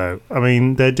 I don't know. I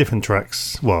mean, they're different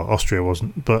tracks. Well, Austria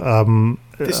wasn't, but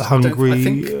Hungary.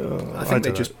 I think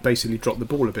they just basically dropped the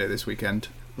ball a bit this weekend.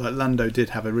 Like Lando did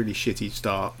have a really shitty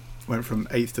start, went from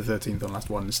 8th to 13th on last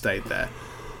one and stayed there.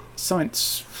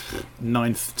 Sainz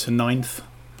 9th to 9th.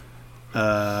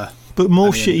 But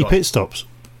more shitty pit stops.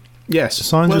 Yes,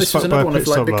 Sainz was fucked by a pit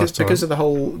stop because of the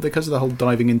whole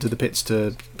diving into the pits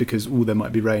because there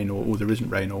might be rain or there isn't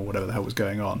rain or whatever the hell was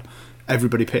going on.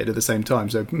 Everybody pitted at the same time,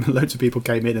 so loads of people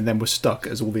came in and then were stuck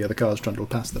as all the other cars trundled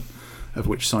past them, of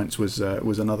which Sainz was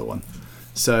another one.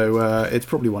 So it's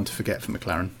probably one to forget for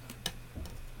McLaren.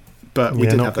 But we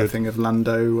did have that thing of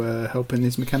Lando helping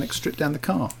his mechanics strip down the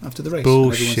car after the race.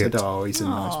 Bullshit. And everyone said, "Oh, he's a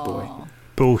nice boy."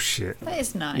 Bullshit. That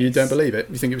is nice. You don't believe it?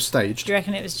 You think it was staged? Do you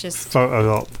reckon it was just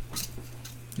photo op?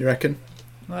 You reckon?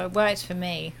 Well, it worked for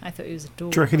me. I thought he was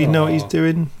adorable. Do you reckon he know what he's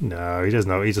doing? No, he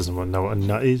doesn't know. He doesn't want to know what a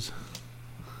nut is.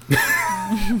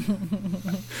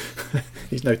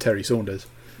 He's no Terry Saunders.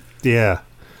 Yeah.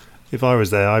 If I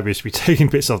was there, I'd just be taking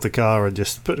bits off the car and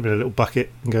just put them in a little bucket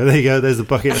and go, there you go, there's the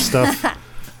bucket of stuff.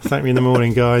 Thank me in the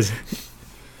morning, guys.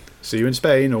 See you in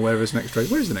Spain or wherever's next race.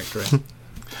 Where's the next race?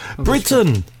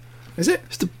 Britain! Is it?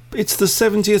 It's the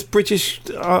 70th British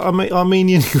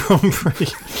Armenian Grand Prix.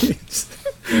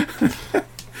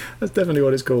 That's definitely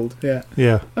what it's called, yeah.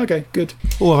 Yeah. Okay, good.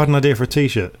 Oh, I had an idea for a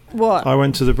T-shirt. What? I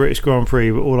went to the British Grand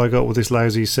Prix, but all I got was this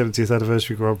lousy 70th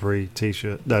Anniversary Grand Prix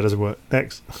T-shirt. No, it doesn't work.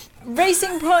 Next.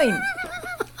 Racing Point.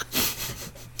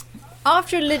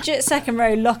 After a legit second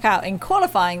row lockout in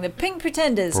qualifying, the Pink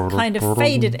Pretenders kind of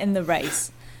faded in the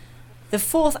race. The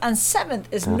 4th and 7th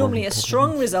is normally a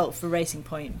strong result for Racing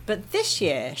Point, but this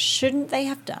year, shouldn't they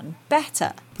have done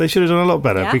better? They should have done a lot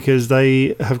better because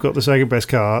they have got the second best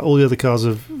car. All the other cars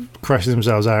have crashed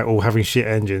themselves out or having shit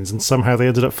engines, and somehow they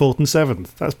ended up 4th and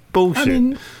 7th. That's bullshit. I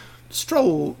mean,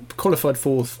 Stroll qualified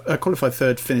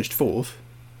 3rd, finished 4th.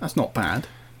 That's not bad.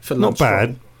 Not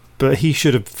bad, but he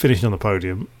should have finished on the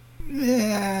podium.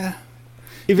 Yeah.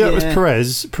 If that was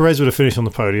Perez would have finished on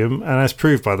the podium, and as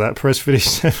proved by that, Perez finished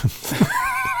 7th.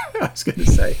 I was going to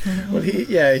say, well,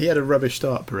 he had a rubbish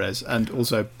start, Perez, and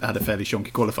also had a fairly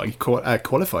shonky qualifying. He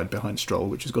qualified behind Stroll,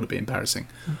 which has got to be embarrassing.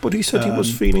 But he said he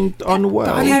was feeling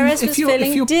unwell. Perez was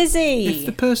feeling dizzy. If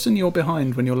the person you're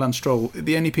behind when you're Lance Stroll,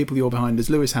 the only people you're behind is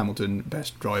Lewis Hamilton,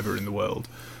 best driver in the world,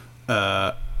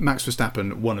 Max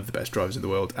Verstappen, one of the best drivers in the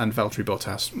world, and Valtteri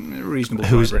Bottas, reasonable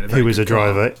driver in a very who is a good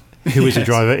car. driver. Who is a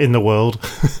driver in the world.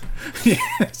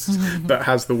 Yes, but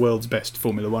has the world's best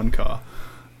Formula One car.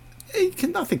 I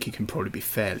think he can probably be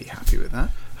fairly happy with that.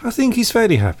 I think he's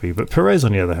fairly happy, but Perez,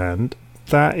 on the other hand,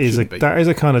 that is a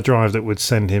kind of drive that would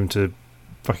send him to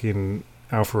fucking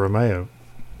Alfa Romeo.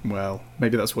 Well,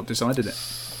 maybe that's what decided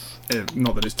it.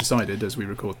 Not that it's decided as we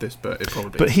record this, but it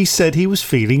probably. But he said he was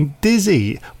feeling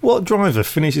dizzy. What driver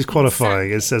finishes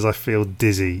qualifying and says, "I feel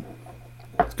dizzy"?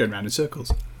 It's going round in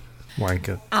circles.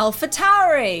 Wanker.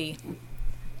 AlphaTauri.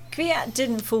 Kvyat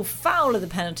didn't fall foul of the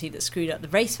penalty that screwed up the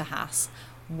race for Haas.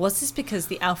 Was this because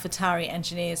the AlphaTauri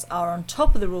engineers are on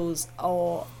top of the rules,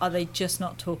 or are they just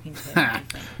not talking to him?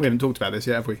 We haven't talked about this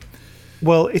yet, have we?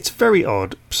 Well, it's very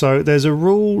odd. So there's a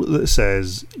rule that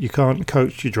says you can't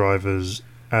coach your drivers,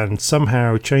 and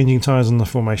somehow changing tyres on the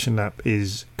formation lap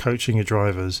is coaching your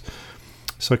drivers.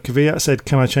 So Kvyat said,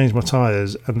 "Can I change my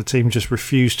tyres?" And the team just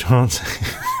refused to answer.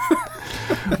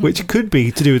 Which could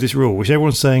be to do with this rule, which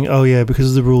everyone's saying, oh yeah, because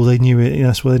of the rule they knew it,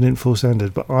 that's why they didn't fall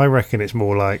standard. But I reckon it's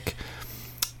more like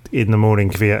in the morning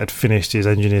Kvyat had finished his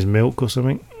engineer's milk or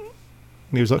something.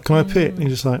 And he was like, "Can I pit?" And he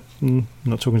was just like, I'm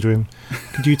not talking to him.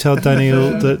 Could you tell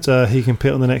Daniel that he can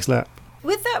pit on the next lap?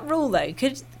 With that rule though,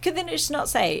 could they just not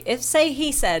say, if say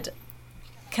he said,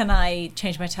 "Can I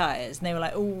change my tyres?" and they were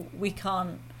like, "Oh, we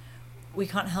can't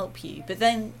help you," but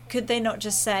then could they not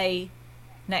just say,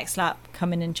 "Next lap,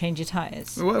 come in and change your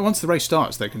tyres"? Well, once the race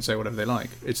starts, they can say whatever they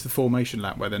like. It's the formation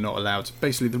lap where they're not allowed to.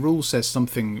 Basically, the rule says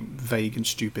something vague and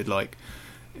stupid like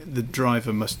the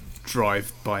driver must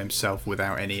drive by himself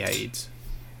without any aids.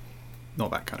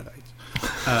 Not that kind of aids.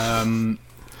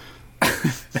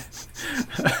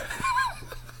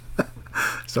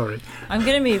 Sorry. I'm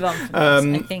going to move on from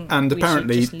this. I think and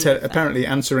we apparently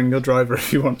answering your driver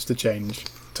if he wants to change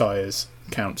tyres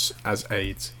counts as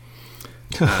aids.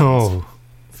 Oh,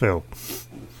 Phil.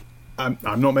 I'm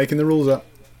not making the rules up.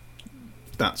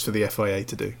 That's for the FIA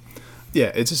to do.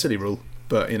 Yeah, it's a silly rule,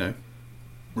 but,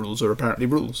 rules are apparently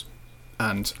rules.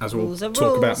 And as we'll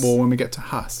talk about more when we get to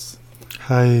Haas.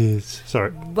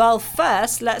 Sorry. Well,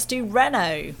 first, let's do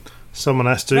Renault. Someone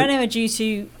has to. Renault are due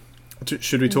to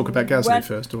Should we talk about Gasly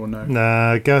first or no?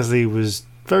 Nah, Gasly was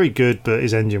very good, but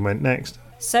his engine went next.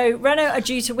 So Renault are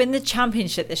due to win the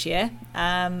championship this year,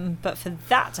 but for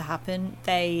that to happen,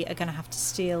 they are going to have to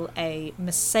steal a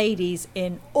Mercedes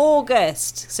in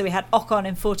August. So we had Ocon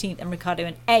in 14th and Ricciardo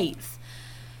in 8th.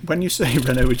 When you say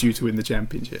Renault were due to win the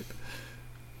championship,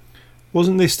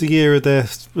 wasn't this the year of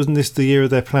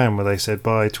their plan where they said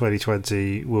by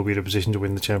 2020 we'll be in a position to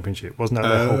win the championship? Wasn't that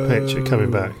their whole pitch at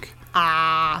coming back?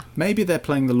 Maybe they're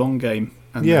playing the long game.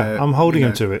 And yeah, I'm holding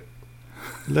them to it.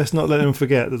 Let's not let them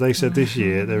forget that they said this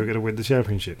year they were going to win the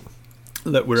championship.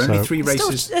 Look, we're only 3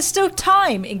 races. There's still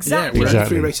time, exactly. Yeah, we're only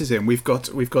 3 races in. We've got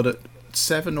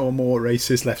 7 or more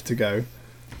races left to go.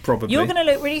 Probably. You're going to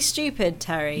look really stupid,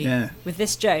 Terry, with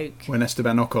this joke. When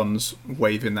Esteban Ocon's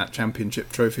waving that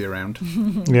championship trophy around.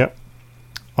 Yep.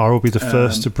 I will be the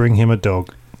first to bring him a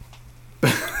dog.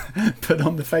 But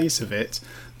on the face of it,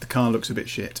 the car looks a bit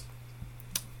shit.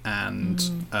 And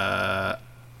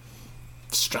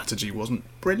strategy wasn't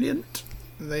brilliant.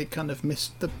 They kind of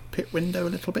missed the pit window a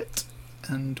little bit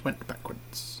and went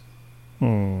backwards.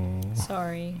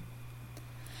 Sorry.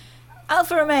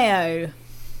 Alfa Romeo.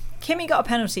 Kimi got a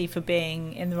penalty for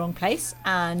being in the wrong place,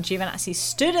 and Giovinazzi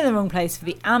stood in the wrong place for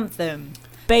the anthem.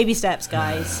 Baby steps,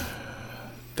 guys.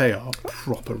 They are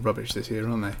proper rubbish this year,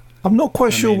 aren't they? I'm not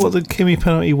quite sure what the Kimi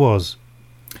penalty was.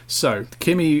 So,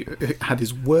 Kimi had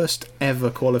his worst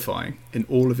ever qualifying in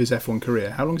all of his F1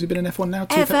 career. How long has he been in F1 now?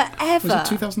 Ever. Was it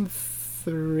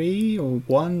 2003 or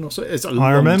 1 or so? It's a long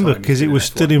I remember time because it was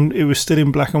still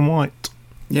in black and white.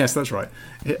 Yes, that's right.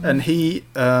 And he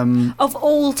of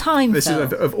all time. This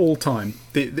is of all time.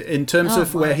 In terms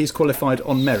of where he's qualified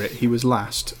on merit, he was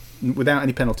last without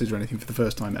any penalties or anything for the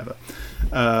first time ever.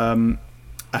 And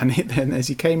then as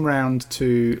he came round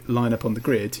to line up on the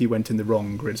grid, he went in the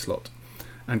wrong grid slot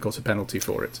and got a penalty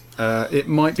for it. It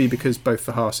might be because both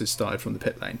the Haases started from the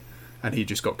pit lane and he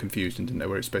just got confused and didn't know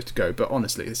where he was supposed to go. But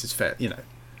honestly, this is fair,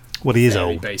 Well, he is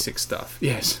old. Basic stuff.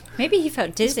 Yes. Maybe he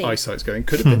felt dizzy. His eyesight's going.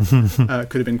 Could have been.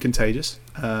 Could have been contagious.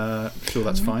 Sure,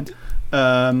 that's fine.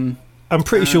 I'm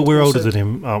pretty sure we're older than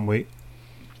him, aren't we?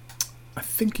 I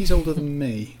think he's older than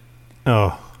me.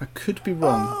 Oh. I could be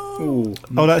wrong. Ooh,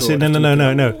 that's it.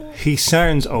 No. He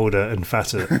sounds older and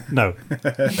fatter. No.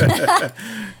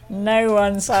 No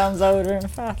one sounds older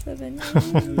and fatter than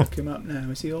you. Look him up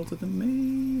now. Is he older than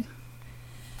me?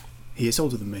 He is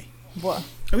older than me. What?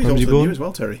 Oh, he's older than you as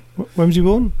well, Terry. When was he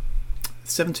born?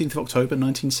 17th of October,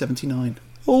 1979.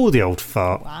 Oh, the old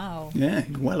fart. Wow. Yeah,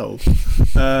 he's well old.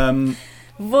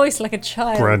 Voice like a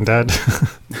child. Granddad.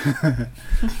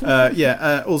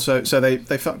 Also, so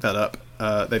they fucked that up.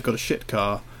 They've got a shit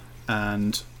car,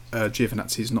 and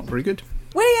Giovinazzi's not very good.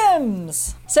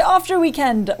 Williams! So after a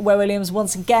weekend where Williams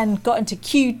once again got into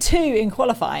Q2 in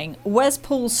qualifying, Wes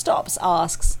Paul Stops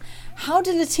asks, how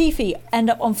did Latifi end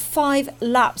up on 5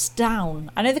 laps down?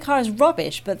 I know the car is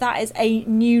rubbish, but that is a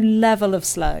new level of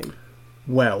slow.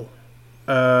 Well.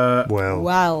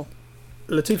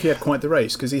 Latifi had quite the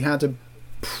race because he had a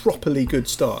properly good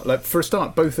start. Like for a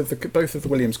start, both of the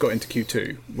Williams got into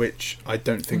Q2, which I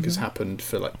don't think has happened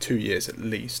for like 2 years at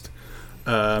least.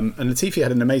 And Latifi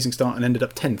had an amazing start and ended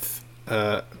up 10th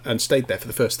and stayed there for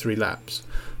the first 3 laps.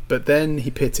 But then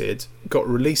he pitted, got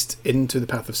released into the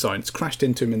path of science, crashed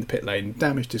into him in the pit lane,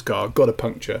 damaged his car, got a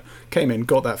puncture, came in,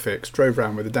 got that fixed, drove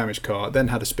around with a damaged car, then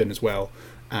had a spin as well,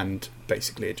 and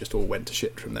basically it just all went to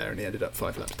shit from there and he ended up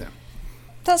 5 laps down.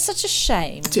 That's such a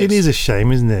shame. It is a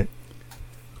shame, isn't it?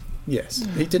 Yes.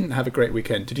 He didn't have a great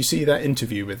weekend. Did you see that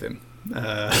interview with him?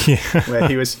 Where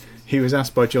he was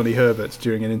asked by Johnny Herbert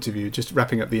during an interview, just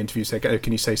wrapping up the interview, saying, "Oh,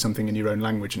 can you say something in your own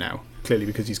language now?" Clearly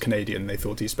because he's Canadian, they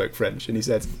thought he spoke French. And he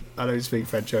said, "I don't speak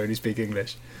French, I only speak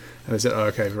English." And they said, "Oh,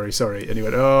 okay, very sorry." And he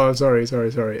went, "Oh, sorry.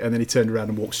 And then he turned around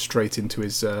and walked straight into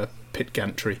his pit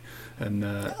gantry and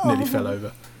nearly fell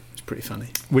over. It's pretty funny.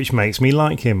 Which makes me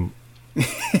like him.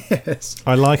 Yes.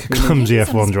 I like a clumsy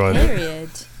F1 driver.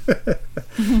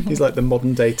 He's like the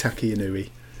modern day Taki Inui.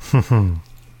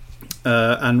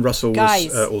 And Russell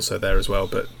was also there as well,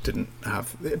 but didn't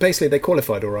have. Basically, they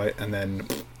qualified all right, and then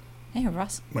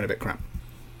Russ went a bit crap.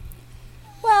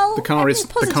 Well, the car is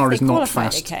not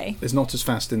fast. Okay. It's not as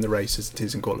fast in the race as it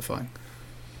is in qualifying.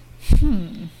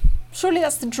 Surely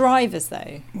that's the drivers,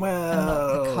 though. Well, and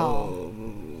not the car.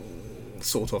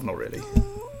 Sort of, not really.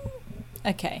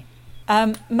 Okay.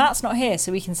 Matt's not here,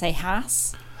 so we can say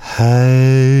Haas. Kevin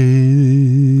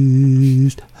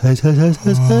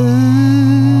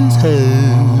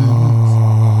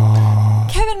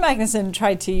Magnussen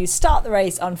tried to start the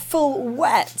race on full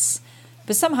wets,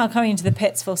 but somehow coming into the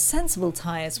pits for sensible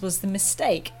tyres was the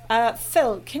mistake.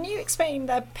 Phil, can you explain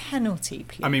their penalty,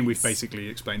 please? I mean, we've basically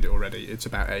explained it already. It's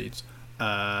about AIDS.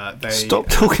 Stop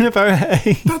talking about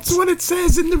AIDS. That's what it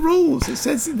says in the rules. It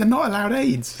says they're not allowed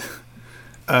AIDS.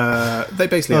 They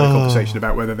basically had a conversation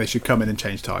about whether they should come in and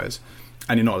change tyres,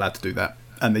 and you're not allowed to do that.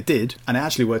 And they did, and it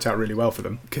actually worked out really well for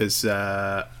them because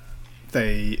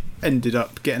they ended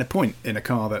up getting a point in a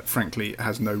car that, frankly,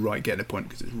 has no right getting a point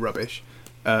because it's rubbish.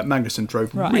 Magnussen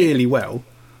drove really well,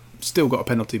 still got a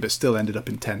penalty, but still ended up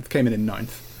in 10th. Came in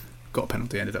 9th, got a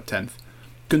penalty, ended up 10th.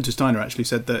 Gunther Steiner actually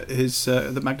said that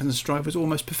that Magnussen's drive was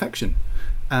almost perfection,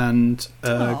 and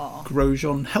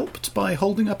Grosjean helped by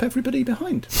holding up everybody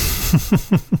behind.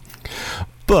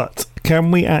 But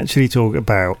can we actually talk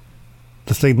about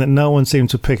the thing that no one seemed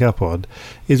to pick up on?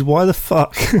 Is why the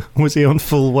fuck was he on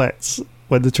full wets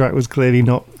when the track was clearly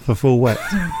not for full wets?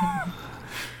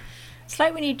 It's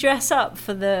like when you dress up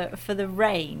for the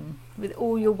rain with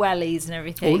all your wellies and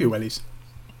everything. All your wellies.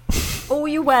 All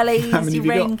your wellies, How many your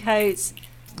have you got? raincoats.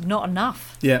 Not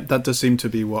enough. Yeah, that does seem to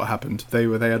be what happened. They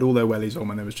had all their wellies on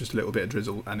when there was just a little bit of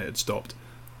drizzle and it had stopped.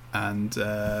 And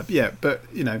but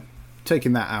you know,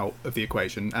 taking that out of the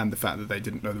equation and the fact that they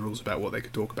didn't know the rules about what they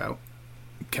could talk about,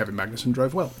 Kevin Magnussen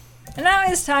drove well. And now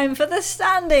it's time for the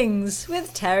standings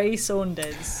with Terry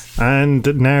Saunders.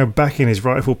 And now back in his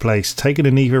rightful place, taking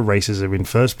a knee for racism. In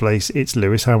first place, it's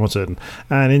Lewis Hamilton.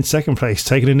 And in second place,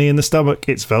 taking a knee in the stomach,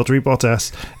 it's Valtteri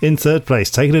Bottas. In third place,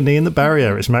 taking a knee in the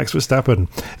barrier, it's Max Verstappen.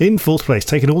 In fourth place,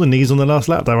 taking all the knees on the last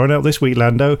lap, they won't out this week,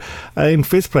 Lando. In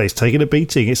fifth place, taking a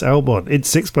beating, it's Albon. In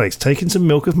sixth place, taking some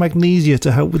milk of magnesia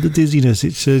to help with the dizziness,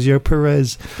 it's Sergio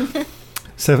Perez.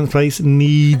 Seventh place,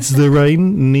 needs the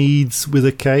rain, needs with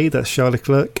a K, that's Charles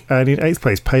Leclerc. And in eighth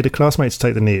place, paid a classmate to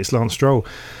take the knee, it's Lance Stroll.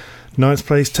 Ninth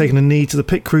place, taking a knee to the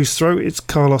pit crew's throat, it's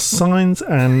Carlos Sainz.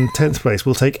 And 10th place,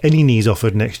 will take any knees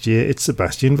offered next year, it's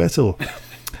Sebastian Vettel.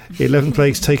 11th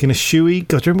place, taking a shoey.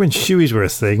 God, do you remember when shoeys were a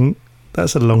thing?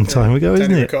 That's a long time ago,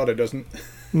 isn't it? Ricciardo doesn't.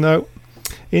 No.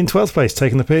 In 12th place,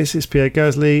 taking the piss, it's Pierre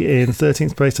Gasly. In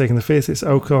 13th place, taking the fifth, it's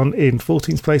Ocon. In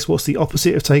 14th place, what's the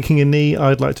opposite of taking a knee?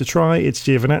 I'd like to try, it's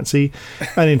Giovinazzi.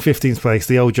 And in 15th place,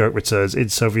 the old joke returns, in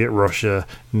Soviet Russia,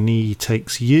 knee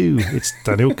takes you, it's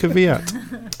Daniel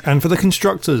Kvyat. And for the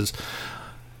constructors,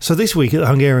 so this week at the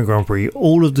Hungarian Grand Prix,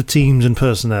 all of the teams and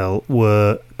personnel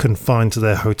were confined to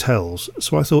their hotels.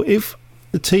 So I thought, if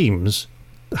the teams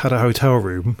had a hotel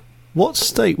room, what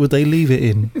state would they leave it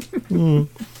in?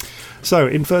 So,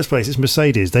 in first place, it's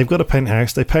Mercedes. They've got a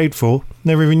penthouse they paid for,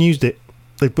 never even used it.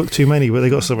 They've booked too many, but they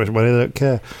got so much money they don't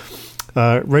care.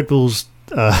 Red Bull's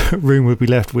room would be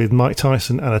left with Mike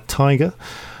Tyson and a tiger.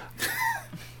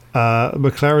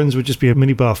 McLaren's would just be a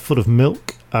minibar full of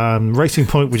milk. Racing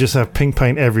Point would just have pink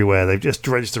paint everywhere. They've just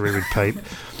drenched the room with paint.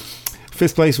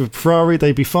 Fifth place with Ferrari,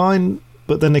 they'd be fine,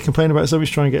 but then they complain about so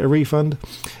much trying to get a refund.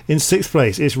 In sixth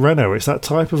place, it's Renault. It's that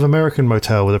type of American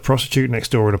motel with a prostitute next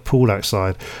door and a pool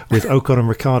outside, with Ocon and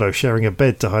Ricciardo sharing a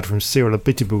bed to hide from Cyril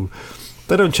Abiteboul.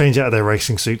 They don't change out of their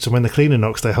racing suits, and when the cleaner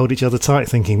knocks, they hold each other tight,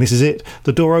 thinking, this is it.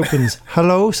 The door opens.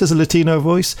 Hello, says a Latino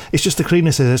voice. It's just the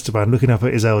cleaner, says Esteban, looking up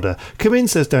at his elder. Come in,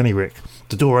 says Danny Rick.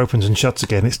 The door opens and shuts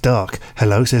again. It's dark.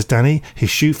 Hello, says Danny, his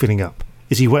shoe filling up.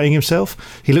 Is he wetting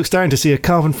himself? He looks down to see a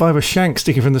carbon fibre shank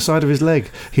sticking from the side of his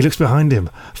leg. He looks behind him.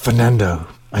 Fernando.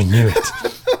 I knew it.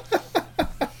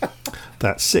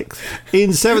 That's sixth.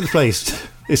 In seventh place,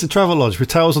 it's a Travelodge with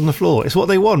towels on the floor. It's what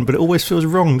they want, but it always feels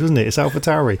wrong, doesn't it? It's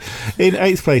AlphaTauri. In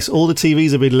eighth place, all the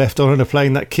TVs have been left on and are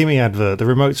playing that Kimi advert. The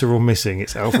remotes are all missing.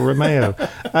 It's Alfa Romeo.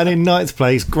 And in ninth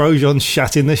place, Grosjean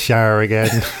shat in the shower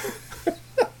again.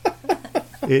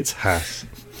 It's Haas.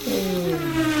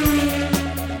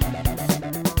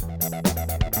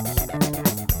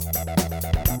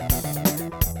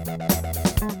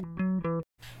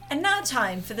 And now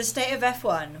time for the State of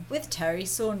F1 with Terry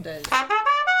Saunders.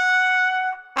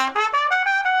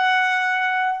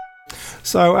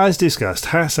 So, as discussed,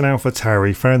 Haas and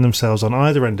AlphaTauri found themselves on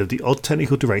either end of the odd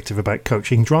technical directive about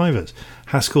coaching drivers.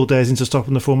 Haas called theirs into stop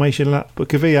on the formation lap, but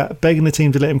Kvyat, begging the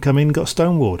team to let him come in, got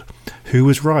stonewalled. Who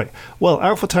was right? Well,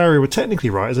 AlphaTauri were technically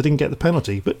right as they didn't get the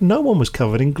penalty, but no one was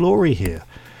covered in glory here.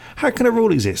 How can a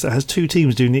rule exist that has two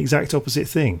teams doing the exact opposite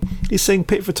thing? Is saying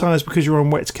pit for tyres because you're on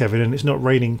wets, Kevin, and it's not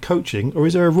raining coaching, or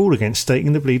is there a rule against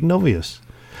stating the bleeding obvious?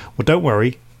 Well, don't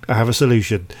worry, I have a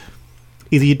solution.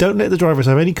 Either you don't let the drivers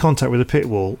have any contact with the pit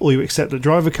wall, or you accept that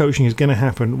driver coaching is going to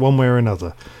happen one way or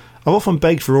another. I've often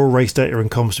begged for all race data and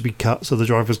comms to be cut so the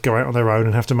drivers go out on their own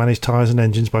and have to manage tyres and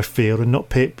engines by feel and not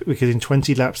pit because in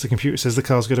 20 laps the computer says the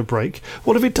car's going to brake.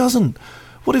 What if it doesn't?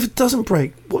 What if it doesn't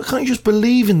brake? Can't you just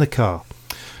believe in the car?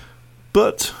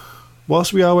 But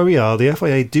Whilst we are where we are, the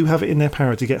FIA do have it in their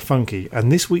power to get funky,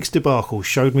 and this week's debacle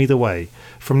showed me the way.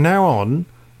 From now on,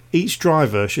 each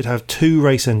driver should have 2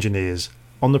 race engineers,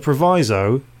 on the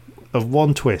proviso of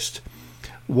one twist.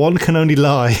 One can only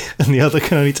lie and the other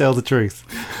can only tell the truth.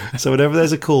 So whenever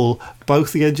there's a call,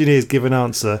 both the engineers give an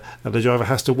answer and the driver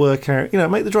has to work out,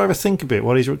 make the driver think a bit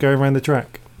while he's going around the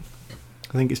track.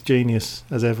 I think it's genius,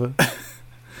 as ever.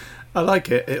 I like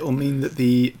it. It'll mean that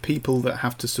the people that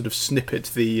have to sort of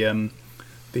snippet the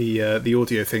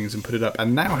audio things and put it up,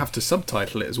 and now have to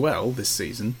subtitle it as well this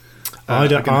season, I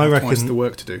reckon twice the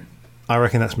work to do. I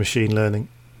reckon that's machine learning.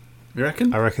 You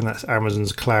reckon? I reckon that's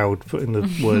Amazon's cloud putting the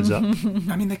words up.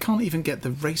 I mean, they can't even get the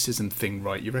racism thing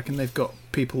right. You reckon they've got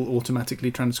people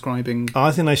automatically transcribing?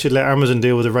 I think they should let Amazon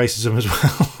deal with the racism as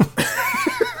well.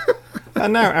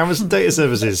 And now Amazon Data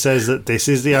Services says that this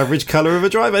is the average colour of a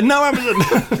driver. No, Amazon!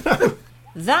 No.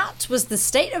 That was the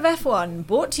State of F1,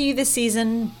 brought to you this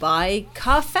season by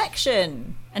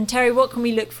Carfection. And Terry, what can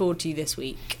we look forward to this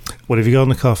week? Well, if you go on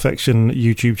the Carfection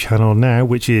YouTube channel now,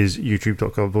 which is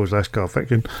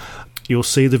youtube.com/Carfection, you'll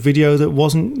see the video that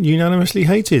wasn't unanimously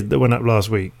hated that went up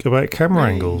last week about camera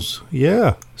angles.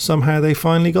 Yeah, somehow they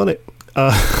finally got it.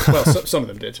 Well, some of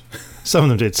them did. Some of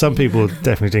them did. Some people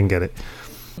definitely didn't get it.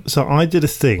 So I did a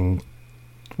thing.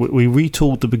 We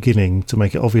retooled the beginning to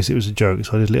make it obvious it was a joke.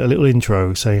 So I did a little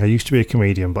intro saying I used to be a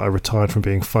comedian, but I retired from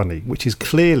being funny, which is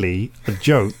clearly a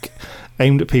joke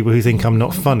aimed at people who think I'm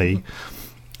not funny.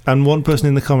 And one person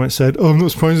in the comments said, "Oh, I'm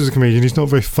not surprised as a comedian. He's not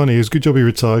very funny. It was a good job he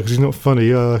retired because he's not funny.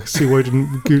 See why he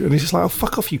didn't..." And he's just like, "Oh,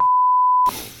 fuck off, you."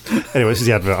 Anyway, this is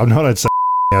the advert. I'm not allowed to say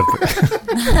the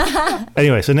advert.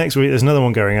 Anyway, so next week there's another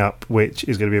one going up, which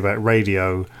is going to be about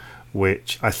radio,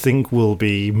 which I think will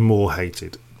be more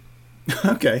hated.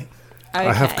 Okay.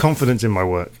 I have confidence in my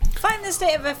work. Find the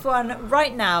State of F1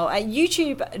 right now at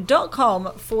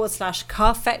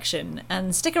youtube.com/Carfection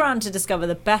and stick around to discover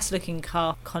the best looking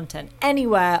car content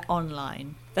anywhere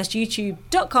online. That's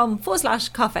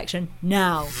youtube.com/Carfection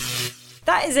now.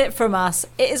 That is it from us.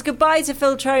 It is goodbye to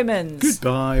Phil Tromans.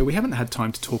 Goodbye. We haven't had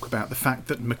time to talk about the fact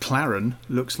that McLaren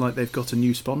looks like they've got a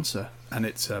new sponsor, and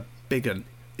it's a big one.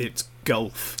 It's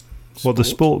Gulf. What, the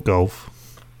sport golf?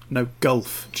 No,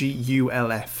 Gulf.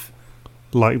 Gulf.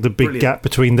 Like the big gap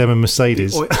between them and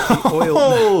Mercedes. The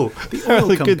oil That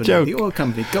was a good joke. The oil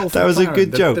company, Gulf. That was a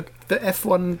good joke. The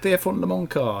F1 Le Mans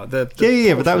car.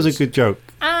 Yeah, but that was a good joke.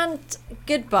 And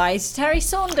goodbye to Terry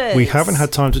Saunders. We haven't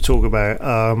had time to talk about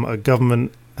a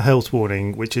government health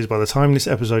warning, which is by the time this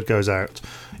episode goes out,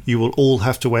 you will all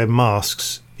have to wear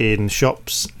masks in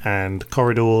shops and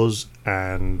corridors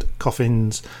and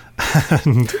coffins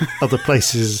and other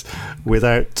places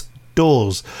without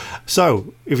doors.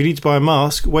 So, if you need to buy a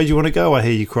mask, where do you want to go, I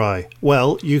hear you cry?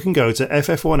 Well, you can go to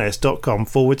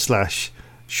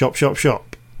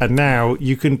ff1s.com/shop. And now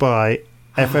you can buy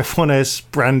FF1S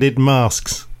branded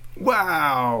masks.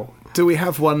 Wow. Do we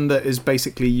have one that is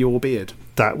basically your beard?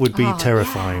 That would be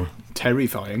terrifying.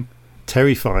 Terrifying.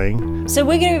 Terrifying. So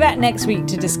we're going to be back next week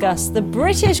to discuss the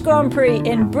British Grand Prix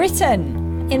in Britain.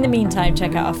 In the meantime,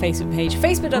 check out our Facebook page,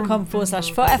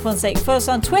 facebook.com/ForF1sake. Follow us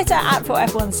on Twitter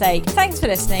 @ForF1sake. Thanks for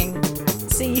listening.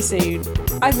 See you soon.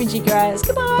 I've been Chica Reyes.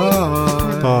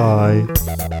 Goodbye. Bye.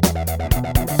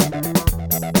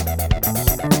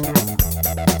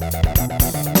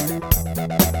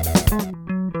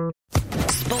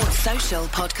 Sports Social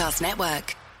Podcast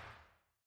Network.